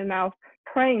 G2 pen and mouth,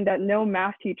 praying that no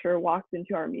math teacher walks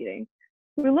into our meeting.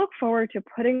 We look forward to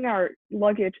putting our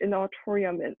luggage in the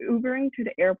auditorium and Ubering to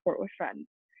the airport with friends.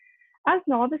 As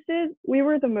novices, we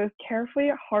were the most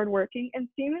carefree, hardworking, and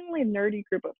seemingly nerdy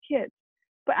group of kids.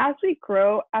 But as we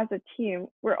grow as a team,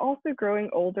 we're also growing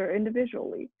older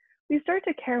individually. We start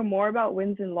to care more about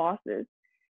wins and losses.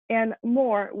 And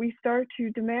more, we start to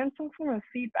demand some form of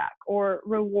feedback or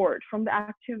reward from the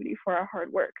activity for our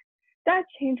hard work. That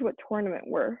changed what tournament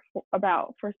were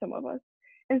about for some of us.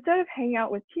 Instead of hanging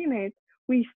out with teammates,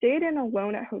 we stayed in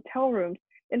alone at hotel rooms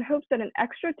in hopes that an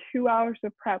extra 2 hours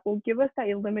of prep will give us that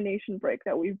elimination break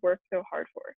that we've worked so hard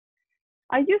for.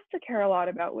 I used to care a lot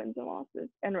about wins and losses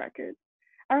and records.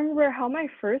 I remember how my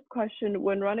first question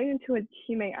when running into a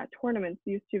teammate at tournaments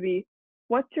used to be,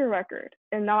 "What's your record?"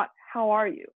 and not, "How are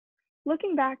you?"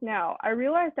 Looking back now, I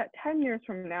realize that 10 years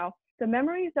from now, the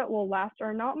memories that will last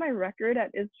are not my record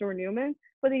at Isidore Newman,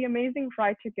 but the amazing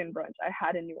fried chicken brunch I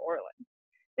had in New Orleans.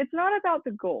 It's not about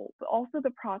the goal, but also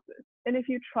the process. And if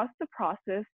you trust the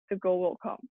process, the goal will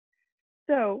come.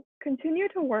 So continue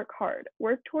to work hard,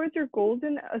 work towards your goals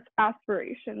and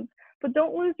aspirations, but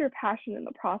don't lose your passion in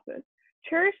the process.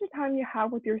 Cherish the time you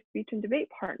have with your speech and debate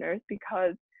partners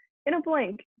because in a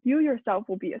blank, you yourself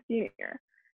will be a senior.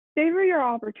 Savor your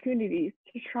opportunities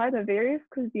to try the various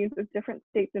cuisines of different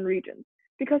states and regions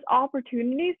because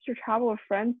opportunities to travel with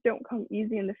friends don't come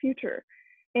easy in the future.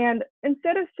 And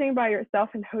instead of staying by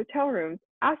yourself in hotel rooms,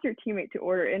 ask your teammate to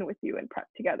order in with you and prep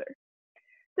together.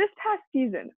 This past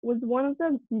season was one of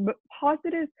the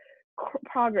positive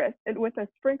progress and with a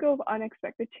sprinkle of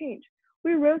unexpected change.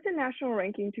 We rose in national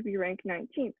ranking to be ranked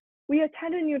 19th. We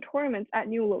attended new tournaments at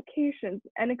new locations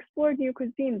and explored new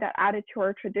cuisine that added to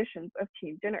our traditions of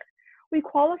team dinner. We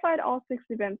qualified all 6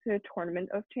 events to the Tournament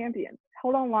of Champions,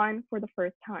 held online for the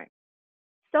first time.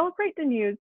 Celebrate the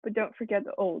news, but don't forget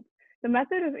the old. The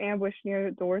method of ambush near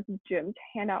the doors of gym to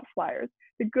hand out flyers,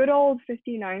 the good old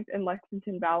 59th and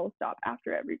Lexington Vowel stop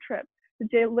after every trip, the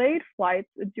delayed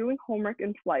flights, the doing homework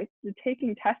in flights, the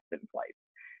taking tests in flights.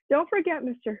 Don't forget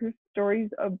Mr. Who's stories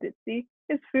of Bitsy,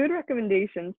 his food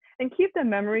recommendations, and keep the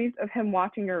memories of him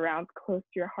watching your rounds close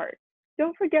to your heart.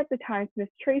 Don't forget the times Miss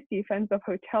Tracy fends off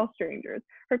hotel strangers,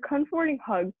 her comforting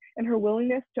hugs, and her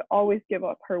willingness to always give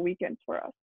up her weekends for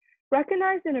us.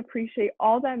 Recognize and appreciate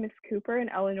all that Miss Cooper and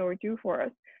Eleanor do for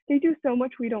us. They do so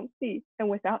much we don't see, and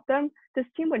without them, this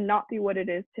team would not be what it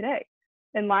is today.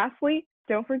 And lastly,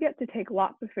 don't forget to take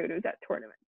lots of photos at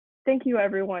tournaments. Thank you,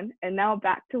 everyone, and now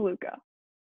back to Luca.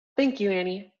 Thank you,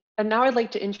 Annie. And now I'd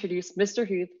like to introduce Mr.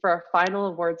 Huth for our final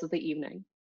awards of the evening.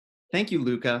 Thank you,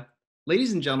 Luca.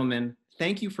 Ladies and gentlemen,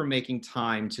 thank you for making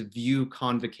time to view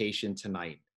Convocation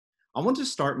tonight. I want to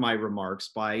start my remarks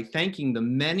by thanking the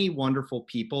many wonderful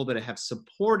people that have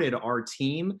supported our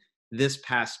team this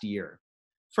past year.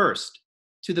 First,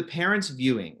 to the parents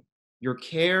viewing, your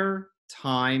care,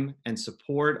 time, and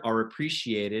support are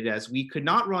appreciated as we could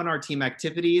not run our team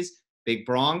activities, Big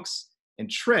Bronx, and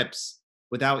trips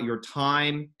without your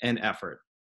time and effort.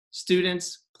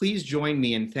 Students, please join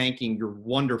me in thanking your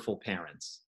wonderful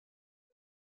parents.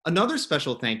 Another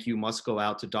special thank you must go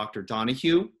out to Dr.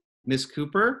 Donahue, Ms.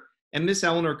 Cooper, and Ms.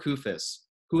 Eleanor Kufis,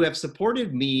 who have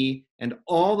supported me and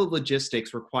all the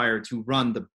logistics required to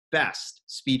run the best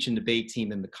speech and debate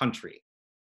team in the country.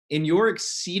 In your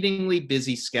exceedingly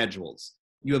busy schedules,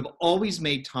 you have always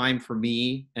made time for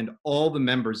me and all the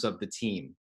members of the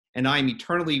team, and I am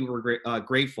eternally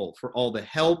grateful for all the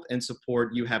help and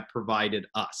support you have provided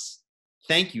us.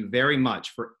 Thank you very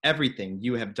much for everything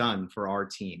you have done for our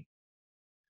team.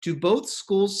 To both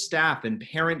school staff and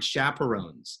parent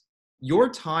chaperones, your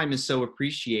time is so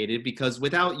appreciated because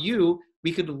without you,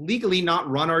 we could legally not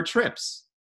run our trips.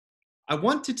 I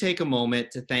want to take a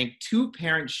moment to thank two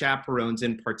parent chaperones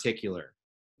in particular,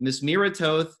 Ms. Mira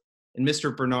Toth and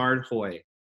Mr. Bernard Hoy.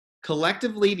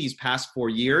 Collectively, these past 4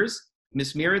 years,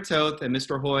 Ms. Mira Toth and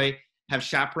Mr. Hoy have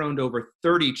chaperoned over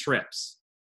 30 trips.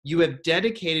 You have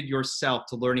dedicated yourself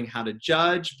to learning how to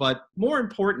judge, but more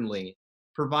importantly,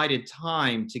 provided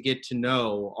time to get to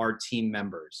know our team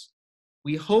members.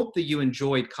 We hope that you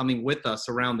enjoyed coming with us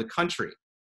around the country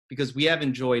because we have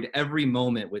enjoyed every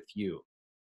moment with you.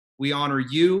 We honor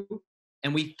you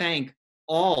and we thank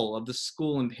all of the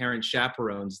school and parent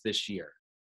chaperones this year.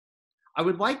 I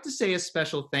would like to say a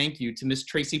special thank you to Ms.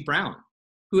 Tracy Brown,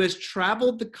 who has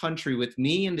traveled the country with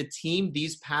me and the team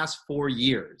these past 4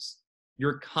 years.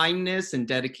 Your kindness and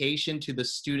dedication to the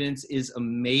students is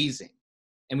amazing.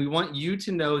 And we want you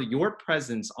to know that your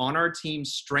presence on our team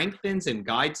strengthens and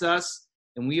guides us,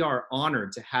 and we are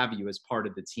honored to have you as part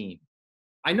of the team.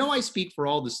 I know I speak for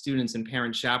all the students and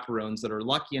parent chaperones that are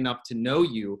lucky enough to know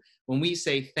you when we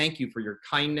say thank you for your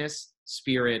kindness,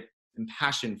 spirit, and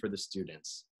passion for the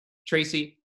students.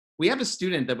 Tracy, we have a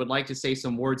student that would like to say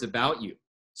some words about you.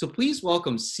 So please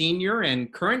welcome senior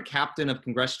and current captain of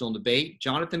Congressional Debate,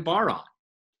 Jonathan Barron.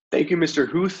 Thank you, Mr.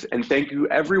 Huth, and thank you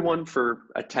everyone for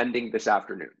attending this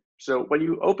afternoon. So when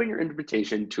you open your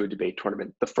invitation to a debate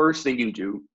tournament, the first thing you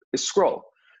do is scroll.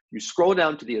 You scroll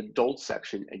down to the adult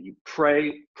section and you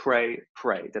pray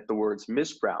that the words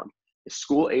Miss Brown, a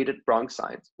school aide at Bronx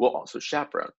Science, will also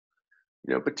chaperone.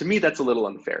 But to me, that's a little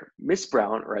unfair. Miss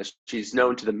Brown, or as she's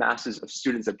known to the masses of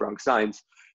students at Bronx Science,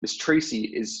 Miss Tracy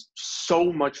is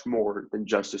so much more than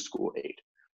just a school aide.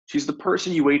 She's the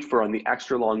person you wait for on the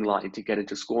extra long line to get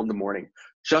into school in the morning,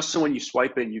 just so when you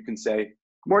swipe in, you can say,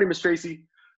 "Good morning, Miss Tracy."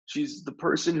 She's the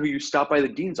person who you stop by the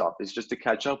dean's office just to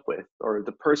catch up with, or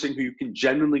the person who you can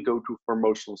genuinely go to for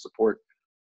emotional support,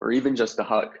 or even just a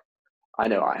hug. I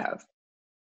know I have.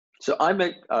 So I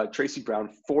met Tracy Brown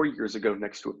 4 years ago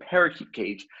next to a parakeet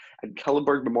cage at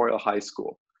Kellenberg Memorial High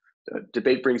School.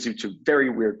 Debate brings you to very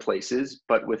weird places,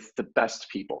 but with the best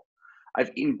people.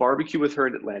 I've eaten barbecue with her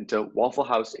in Atlanta, Waffle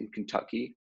House in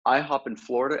Kentucky, IHOP in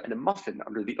Florida, and a muffin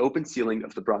under the open ceiling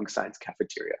of the Bronx Science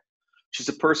Cafeteria. She's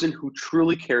a person who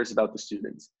truly cares about the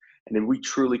students, and then we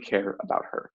truly care about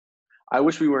her. I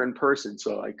wish we were in person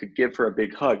so I could give her a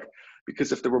big hug,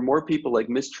 because if there were more people like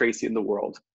Miss Tracy in the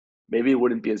world, maybe it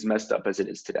wouldn't be as messed up as it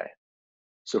is today.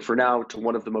 So for now, to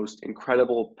one of the most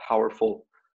incredible, powerful,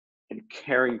 and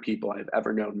caring people I've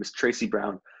ever known, Miss Tracy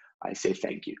Brown, I say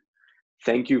thank you.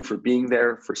 Thank you for being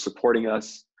there, for supporting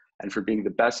us, and for being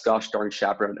the best gosh darn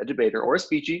chaperone a debater or a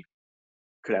speechie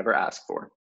could ever ask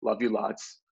for. Love you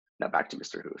lots. Now back to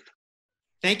Mr. Huth.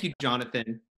 Thank you,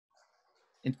 Jonathan.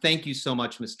 And thank you so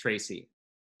much, Ms. Tracy.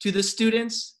 To the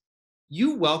students,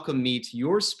 you welcomed me to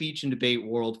your speech and debate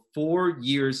world 4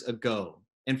 years ago.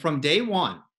 And from day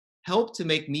one, helped to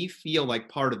make me feel like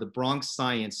part of the Bronx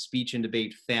Science speech and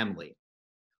debate family.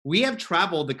 We have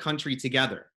traveled the country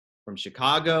together, from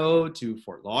Chicago to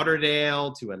Fort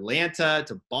Lauderdale, to Atlanta,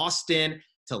 to Boston,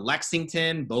 to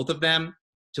Lexington, both of them,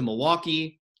 to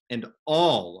Milwaukee, and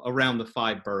all around the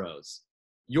 5 boroughs.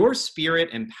 Your spirit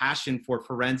and passion for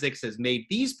forensics has made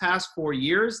these past 4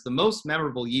 years the most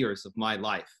memorable years of my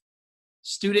life.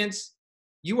 Students,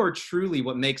 you are truly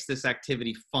what makes this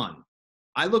activity fun.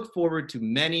 I look forward to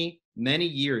many, many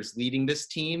years leading this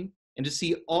team and to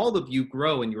see all of you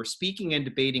grow in your speaking and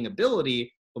debating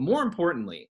ability, but more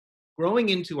importantly, growing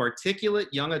into articulate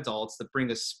young adults that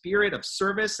bring a spirit of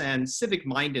service and civic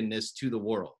mindedness to the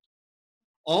world.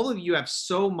 All of you have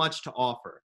so much to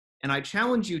offer, and I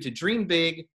challenge you to dream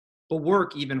big, but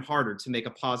work even harder to make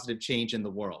a positive change in the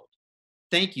world.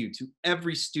 Thank you to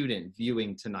every student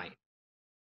viewing tonight.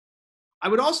 I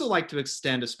would also like to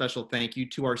extend a special thank you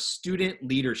to our student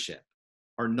leadership,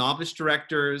 our novice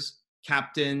directors,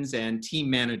 captains, and team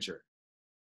manager.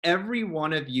 Every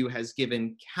one of you has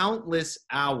given countless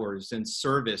hours in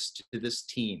service to this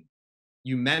team.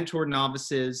 You mentored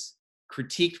novices,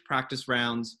 critiqued practice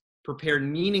rounds, prepared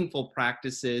meaningful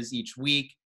practices each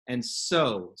week, and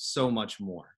so much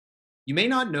more. You may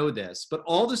not know this, but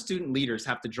all the student leaders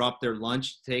have to drop their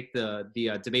lunch to take the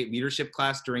debate leadership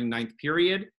class during 9th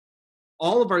period.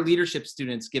 All of our leadership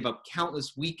students give up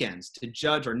countless weekends to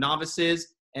judge our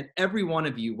novices and every one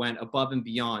of you went above and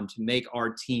beyond to make our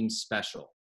team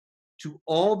special. To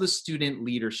all the student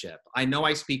leadership, I know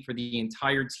I speak for the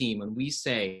entire team when we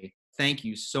say thank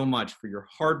you so much for your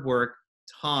hard work,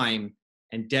 time,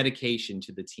 and dedication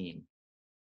to the team.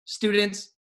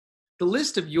 Students, the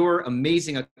list of your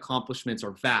amazing accomplishments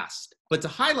are vast, but to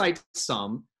highlight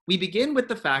some, we begin with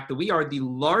the fact that we are the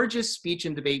largest speech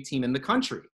and debate team in the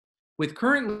country, with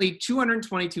currently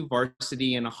 222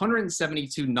 varsity and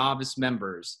 172 novice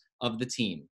members of the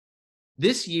team.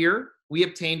 This year, we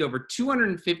obtained over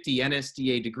 250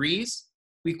 NSDA degrees.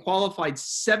 We qualified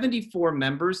 74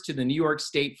 members to the New York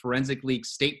State Forensic League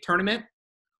State Tournament.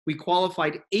 We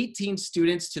qualified 18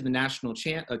 students to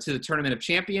the Tournament of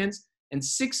Champions and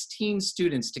 16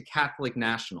 students to Catholic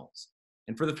Nationals.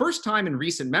 And for the first time in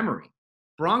recent memory,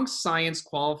 Bronx Science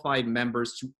qualified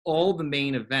members to all the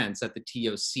main events at the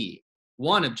TOC,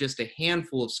 one of just a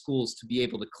handful of schools to be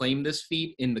able to claim this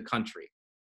feat in the country.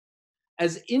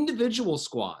 As individual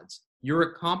squads, your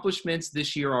accomplishments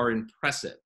this year are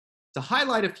impressive. To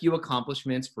highlight a few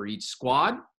accomplishments for each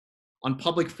squad, on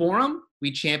Public Forum,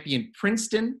 we championed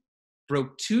Princeton,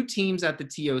 broke 2 teams at the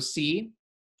TOC,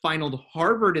 finaled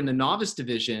Harvard in the novice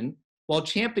division, while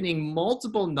championing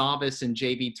multiple novice and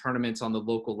JV tournaments on the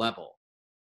local level.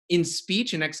 In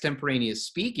speech and extemporaneous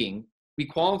speaking, we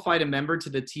qualified a member to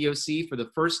the TOC for the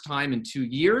first time in 2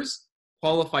 years,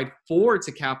 qualified 4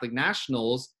 to Catholic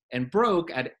Nationals, and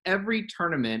broke at every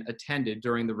tournament attended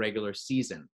during the regular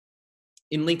season.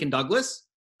 In Lincoln Douglas,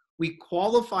 we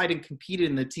qualified and competed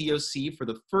in the TOC for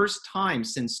the first time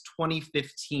since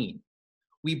 2015.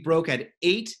 We broke at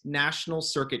 8 national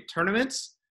circuit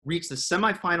tournaments, reached the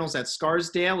semifinals at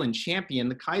Scarsdale, and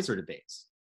championed the Kaiser debates.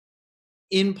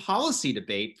 In policy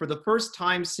debate, for the first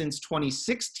time since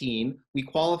 2016, we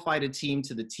qualified a team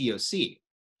to the TOC.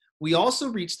 We also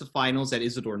reached the finals at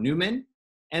Isidore Newman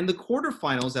and the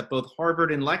quarterfinals at both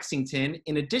Harvard and Lexington,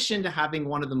 in addition to having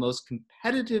one of the most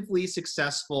competitively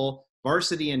successful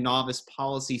varsity and novice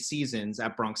policy seasons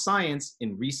at Bronx Science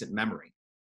in recent memory.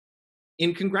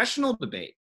 In congressional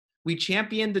debate, we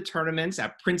championed the tournaments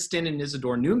at Princeton and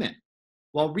Isidore Newman,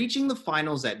 while reaching the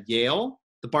finals at Yale,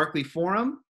 the Barkley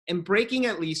Forum, and breaking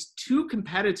at least 2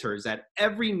 competitors at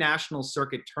every national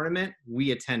circuit tournament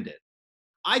we attended.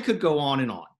 I could go on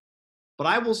and on, but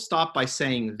I will stop by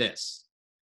saying this.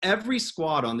 Every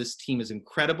squad on this team is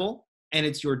incredible, and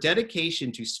it's your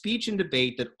dedication to speech and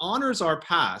debate that honors our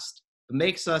past but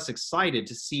makes us excited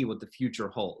to see what the future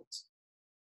holds.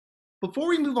 Before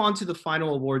we move on to the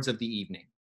final awards of the evening,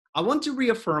 I want to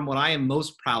reaffirm what I am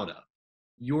most proud of,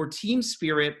 your team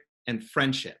spirit and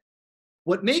friendship.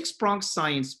 What makes Bronx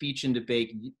Science Speech and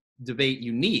Debate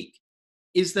unique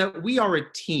is that we are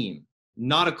a team,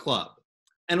 not a club.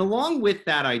 And along with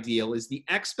that ideal is the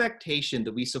expectation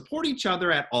that we support each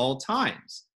other at all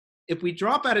times. If we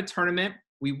drop out of tournament,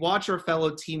 we watch our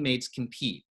fellow teammates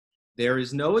compete. There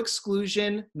is no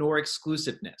exclusion nor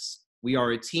exclusiveness. We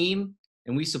are a team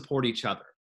and we support each other.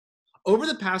 Over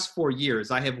the past 4 years,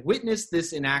 I have witnessed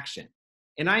this in action,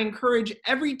 and I encourage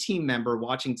every team member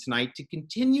watching tonight to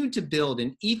continue to build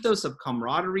an ethos of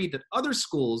camaraderie that other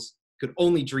schools could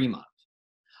only dream of.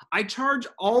 I charge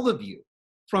all of you,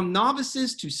 from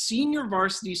novices to senior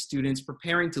varsity students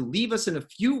preparing to leave us in a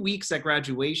few weeks at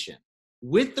graduation,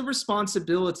 with the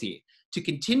responsibility to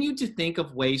continue to think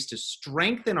of ways to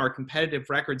strengthen our competitive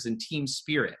records and team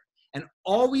spirit, and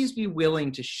always be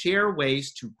willing to share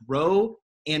ways to grow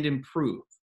and improve.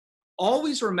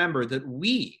 Always remember that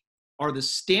we are the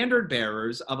standard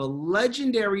bearers of a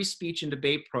legendary speech and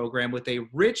debate program with a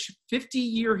rich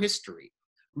 50-year history.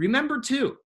 Remember,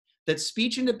 too, that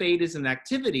speech and debate is an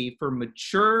activity for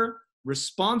mature,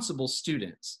 responsible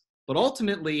students, but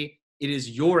ultimately it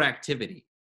is your activity,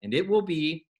 and it will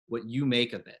be what you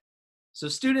make of it. So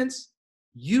students,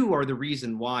 you are the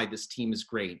reason why this team is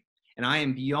great, and I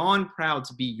am beyond proud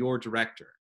to be your director.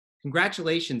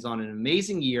 Congratulations on an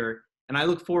amazing year, and I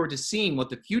look forward to seeing what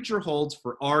the future holds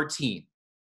for our team.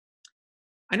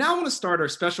 I now want to start our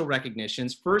special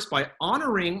recognitions first by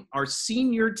honoring our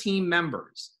senior team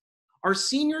members. Our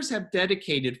seniors have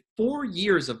dedicated 4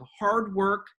 years of hard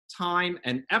work, time,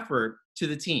 and effort to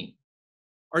the team.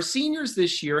 Our seniors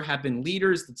this year have been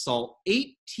leaders that saw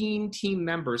 18 team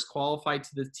members qualified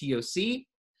to the TOC,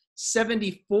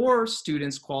 74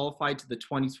 students qualified to the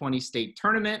 2020 state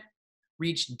tournament,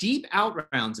 reached deep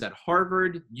out-rounds at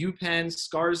Harvard, UPenn,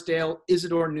 Scarsdale,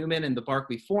 Isidore Newman, and the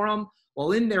Barkley Forum,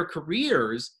 while in their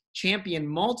careers championed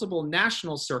multiple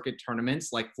national circuit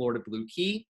tournaments like Florida Blue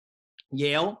Key,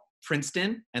 Yale,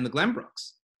 Princeton, and the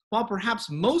Glenbrooks, while perhaps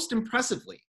most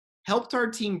impressively, helped our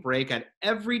team break at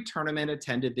every tournament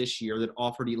attended this year that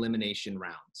offered elimination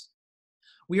rounds.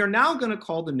 we are now going to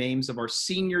call the names of our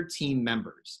senior team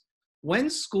members. When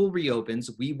school reopens,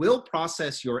 we will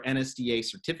process your NSDA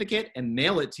certificate and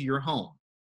mail it to your home.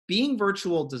 Being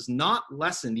virtual does not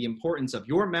lessen the importance of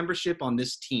your membership on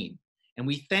this team, and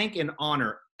we thank and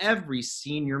honor every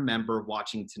senior member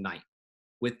watching tonight.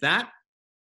 With that,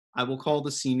 I will call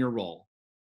the senior roll.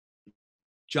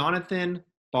 Jonathan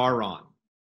Baron,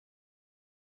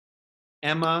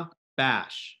 Emma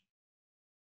Bash,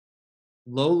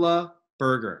 Lola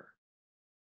Berger,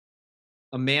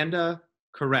 Amanda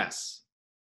Caress,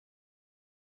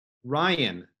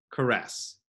 Ryan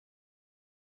Caress,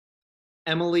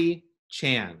 Emily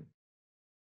Chan,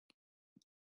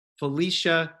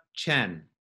 Felicia Chen,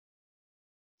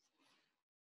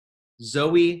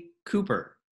 Zoe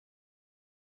Cooper,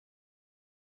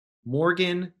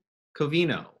 Morgan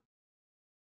Covino,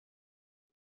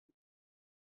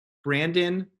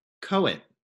 Brandon Coet,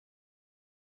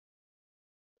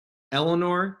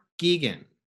 Eleanor Geegan,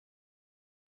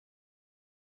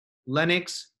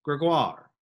 Lennox Gregoire,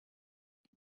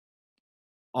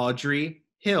 Audrey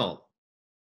Hill,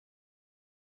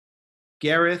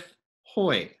 Gareth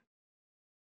Hoy,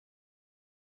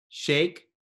 Sheikh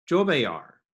Jobayar,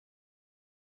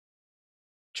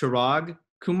 Chirag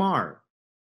Kumar,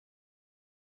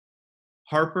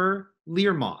 Harper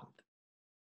Learmonth,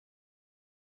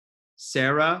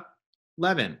 Sarah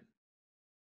Levin,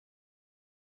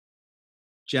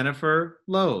 Jennifer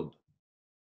Loeb,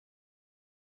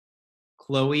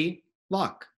 Chloe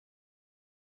Luck,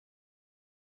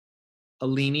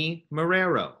 Alini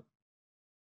Marrero,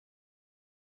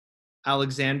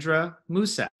 Alexandra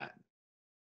Musat,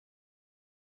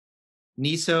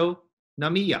 Niso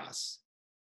Namiyas,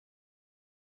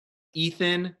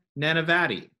 Ethan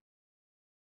Nanavati,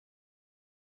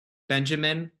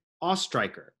 Benjamin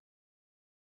Ostreicher,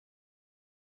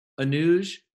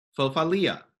 Anuj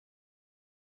Fofalia,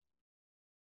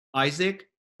 Isaac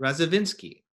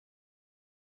Razavinsky,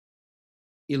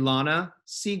 Ilana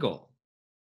Siegel,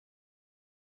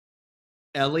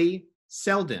 Ellie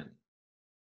Selden,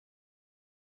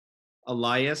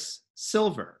 Elias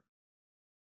Silver,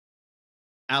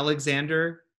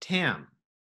 Alexander Tam,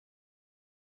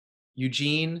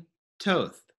 Eugene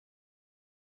Toth,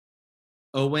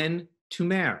 Owen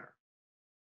Tumer,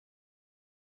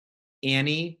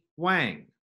 Annie Wang,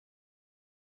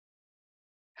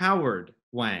 Howard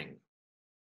Wang,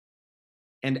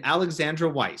 and Alexandra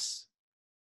Weiss.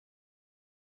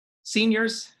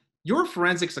 Seniors, your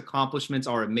forensics accomplishments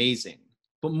are amazing,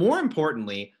 but more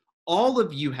importantly, all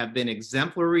of you have been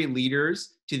exemplary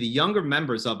leaders to the younger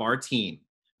members of our team.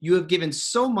 You have given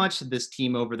so much to this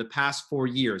team over the past 4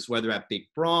 years, whether at Big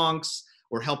Bronx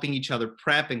or helping each other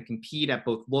prep and compete at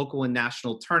both local and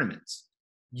national tournaments.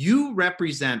 You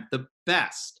represent the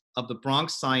best of the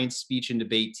Bronx Science Speech and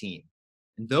Debate team.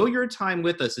 And though your time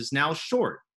with us is now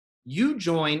short, you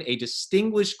join a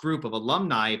distinguished group of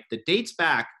alumni that dates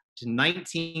back to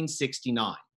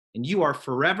 1969, and you are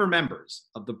forever members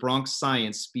of the Bronx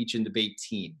Science Speech and Debate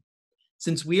team.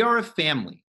 Since we are a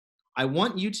family, I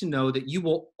want you to know that you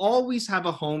will always have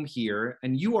a home here,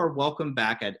 and you are welcome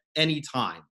back at any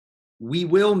time. We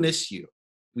will miss you.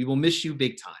 We will miss you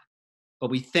big time. But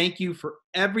we thank you for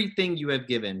everything you have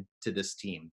given to this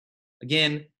team.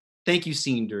 Again, thank you,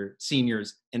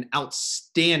 seniors, an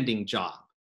outstanding job.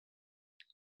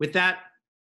 With that,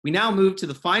 we now move to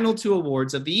the final 2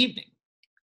 awards of the evening.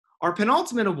 Our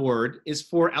penultimate award is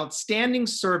for Outstanding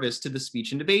Service to the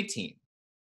Speech and Debate team.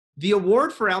 The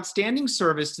award for Outstanding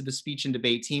Service to the Speech and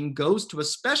Debate team goes to a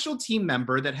special team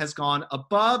member that has gone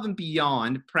above and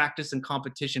beyond practice and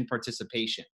competition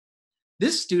participation.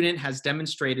 This student has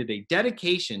demonstrated a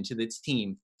dedication to the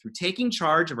team through taking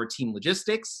charge of our team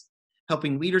logistics,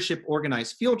 helping leadership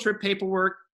organize field trip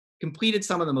paperwork, completed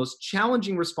some of the most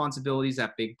challenging responsibilities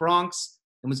at Big Bronx,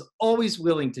 and was always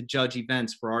willing to judge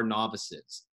events for our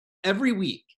novices. Every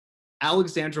week,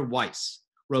 Alexandra Weiss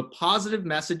wrote positive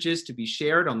messages to be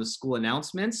shared on the school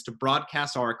announcements to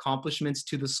broadcast our accomplishments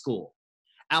to the school.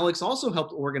 Alex also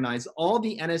helped organize all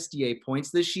the NSDA points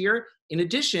this year, in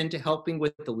addition to helping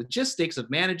with the logistics of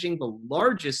managing the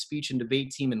largest speech and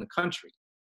debate team in the country.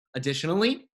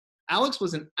 Additionally, Alex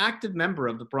was an active member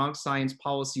of the Bronx Science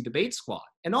Policy Debate Squad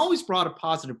and always brought a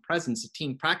positive presence to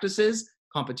team practices,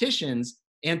 competitions,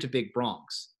 and to Big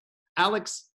Bronx.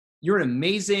 Alex, you're an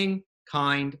amazing,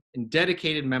 kind, and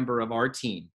dedicated member of our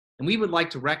team, and we would like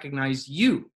to recognize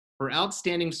you for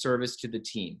outstanding service to the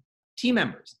team. Team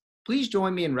members, please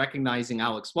join me in recognizing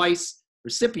Alex Weiss,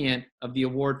 recipient of the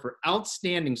award for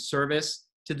Outstanding Service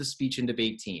to the Speech and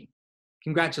Debate team.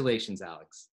 Congratulations,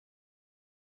 Alex.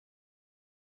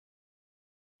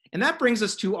 And that brings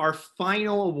us to our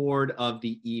final award of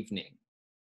the evening.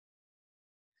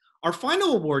 Our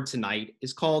final award tonight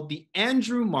is called the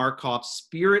Andrew Markov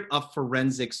Spirit of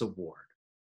Forensics Award.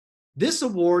 This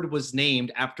award was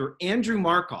named after Andrew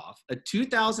Markov, a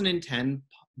 2010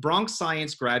 Bronx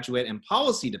Science graduate and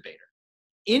policy debater.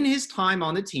 In his time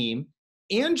on the team,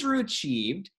 Andrew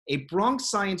achieved a Bronx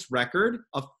Science record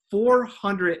of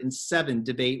 407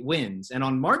 debate wins. And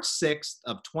on March 6th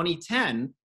of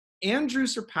 2010, Andrew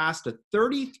surpassed a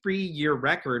 33-year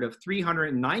record of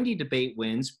 390 debate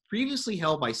wins previously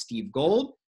held by Steve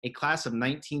Gold, a class of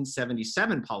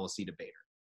 1977 policy debater.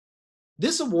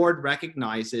 This award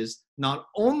recognizes not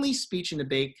only speech and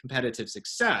debate competitive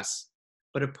success,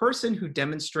 but a person who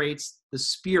demonstrates the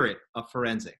spirit of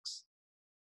forensics.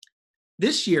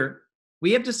 This year,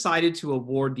 we have decided to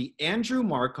award the Andrew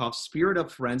Markov Spirit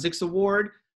of Forensics Award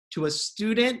to a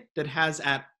student that has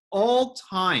at all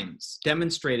times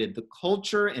demonstrated the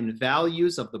culture and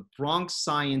values of the Bronx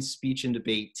Science Speech and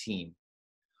Debate team.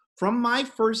 From my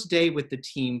first day with the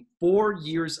team 4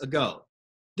 years ago,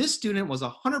 this student was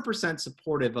 100%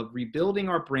 supportive of rebuilding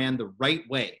our brand the right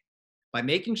way by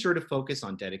making sure to focus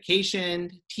on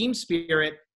dedication, team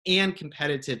spirit, and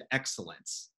competitive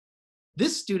excellence.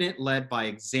 This student led by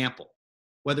example,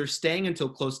 whether staying until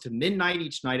close to midnight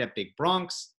each night at Big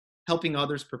Bronx, helping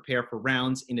others prepare for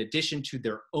rounds in addition to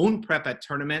their own prep at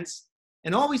tournaments,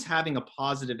 and always having a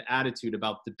positive attitude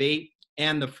about debate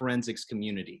and the forensics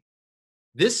community.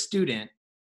 This student,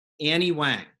 Annie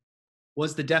Wang,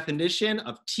 was the definition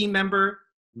of team member,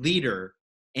 leader,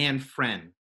 and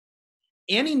friend.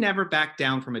 Annie never backed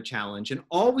down from a challenge and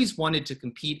always wanted to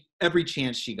compete every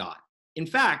chance she got. In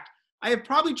fact, I have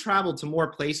probably traveled to more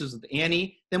places with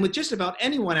Annie than with just about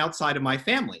anyone outside of my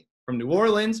family, from New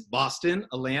Orleans, Boston,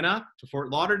 Atlanta, to Fort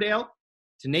Lauderdale,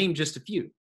 to name just a few.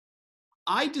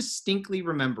 I distinctly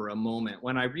remember a moment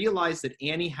when I realized that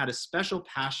Annie had a special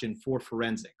passion for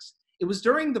forensics. It was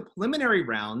during the preliminary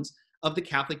rounds of the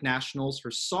Catholic Nationals her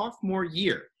sophomore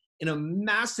year in a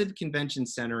massive convention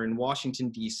center in Washington,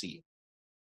 D.C.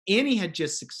 Annie had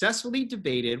just successfully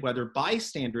debated whether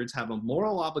bystanders have a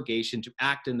moral obligation to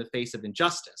act in the face of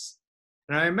injustice.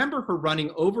 And I remember her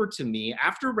running over to me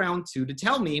after round 2 to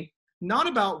tell me not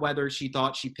about whether she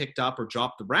thought she picked up or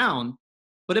dropped the round,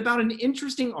 but about an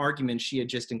interesting argument she had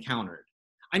just encountered.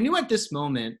 I knew at this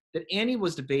moment that Annie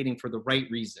was debating for the right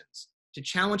reasons, to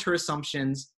challenge her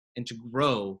assumptions and to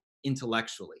grow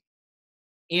intellectually.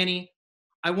 Annie,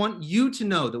 I want you to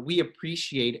know that we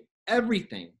appreciate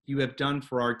everything you have done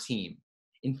for our team,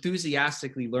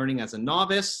 enthusiastically learning as a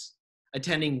novice,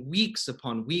 attending weeks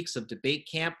upon weeks of debate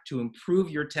camp to improve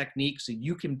your technique so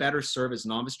you can better serve as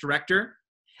novice director,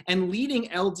 and leading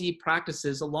LD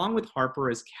practices along with Harper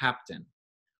as captain.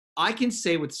 I can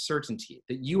say with certainty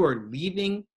that you are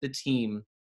leaving the team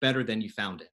better than you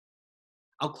found it.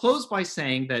 I'll close by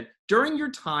saying that during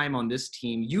your time on this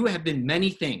team, you have been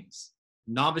many things: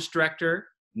 novice director,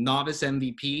 novice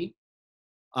MVP,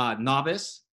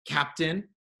 novice, captain,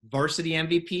 varsity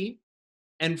MVP,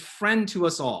 and friend to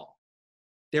us all.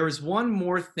 There is one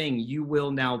more thing you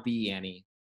will now be, Annie.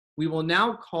 We will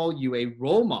now call you a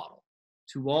role model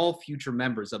to all future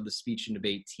members of the speech and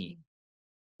debate team.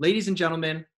 Ladies and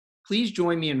gentlemen, please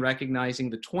join me in recognizing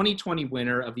the 2020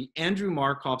 winner of the Andrew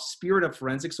Markov Spirit of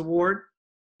Forensics Award,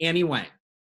 Annie Wang.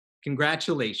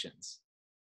 Congratulations.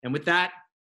 And with that,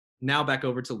 now back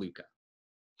over to Luca.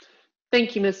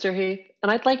 Thank you, Mr. Heath.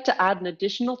 And I'd like to add an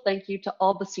additional thank you to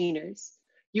all the seniors.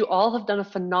 You all have done a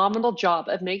phenomenal job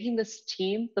of making this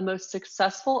team the most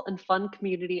successful and fun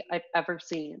community I've ever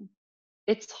seen.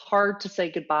 It's hard to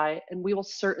say goodbye, and we will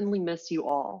certainly miss you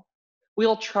all. We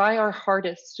will try our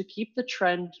hardest to keep the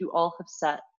trend you all have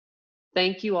set.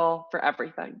 Thank you all for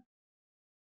everything.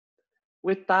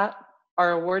 With that,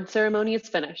 our award ceremony is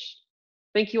finished.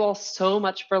 Thank you all so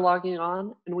much for logging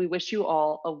on, and we wish you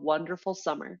all a wonderful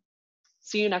summer.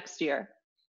 See you next year.